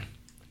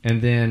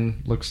 And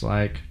then looks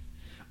like,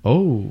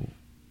 oh,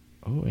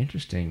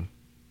 interesting.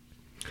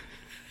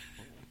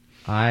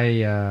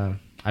 I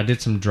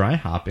did some dry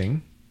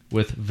hopping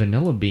with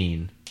vanilla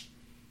bean.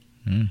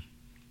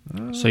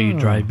 So you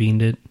dry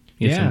beaned it?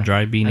 You had some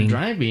dry beaning? I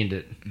dry beaned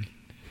it.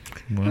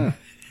 Well,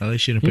 at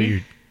least you didn't put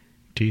your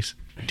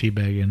tea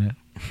bag in it.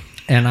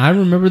 And I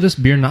remember this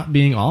beer not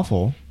being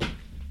awful.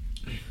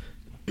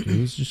 It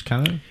was just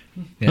kind of...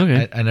 Yeah,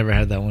 Okay. I never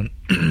had that one.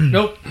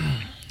 Nope.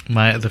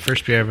 The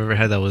first beer I've ever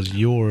had that was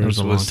yours That was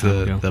a long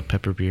time ago. the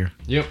pepper beer,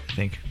 Yep. I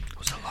think. It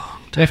was a long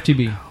time.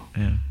 FTB.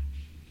 Yeah.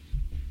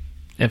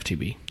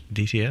 FTB.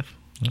 DTF?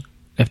 What?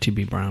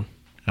 FTB Brown.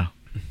 Oh.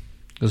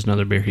 It was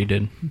another beer he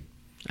did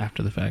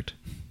after the fact.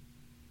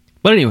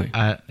 But anyway,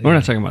 we're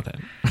not talking about that.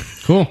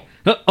 Cool.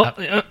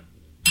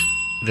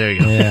 There you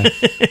go. Yeah.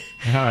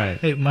 All right.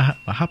 Hey, my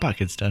Hot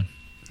Pocket's done.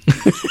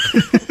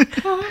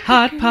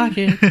 Hot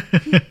Pocket.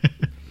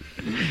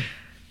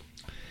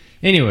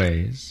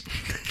 Anyways.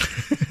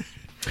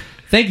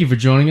 Thank you for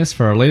joining us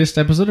for our latest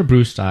episode of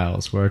Brew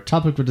Styles, where our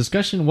topic for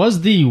discussion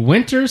was the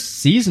winter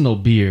seasonal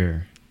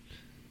beer.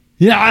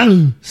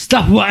 Yeah,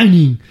 stop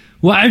whining.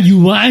 Why are you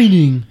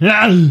whining?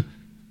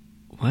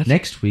 What?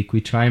 Next week,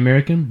 we try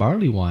American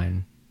barley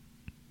wine.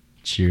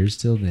 Cheers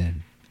till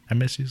then. I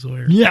miss you,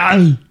 Sawyer.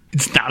 Yeah.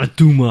 It's not a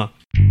tumor.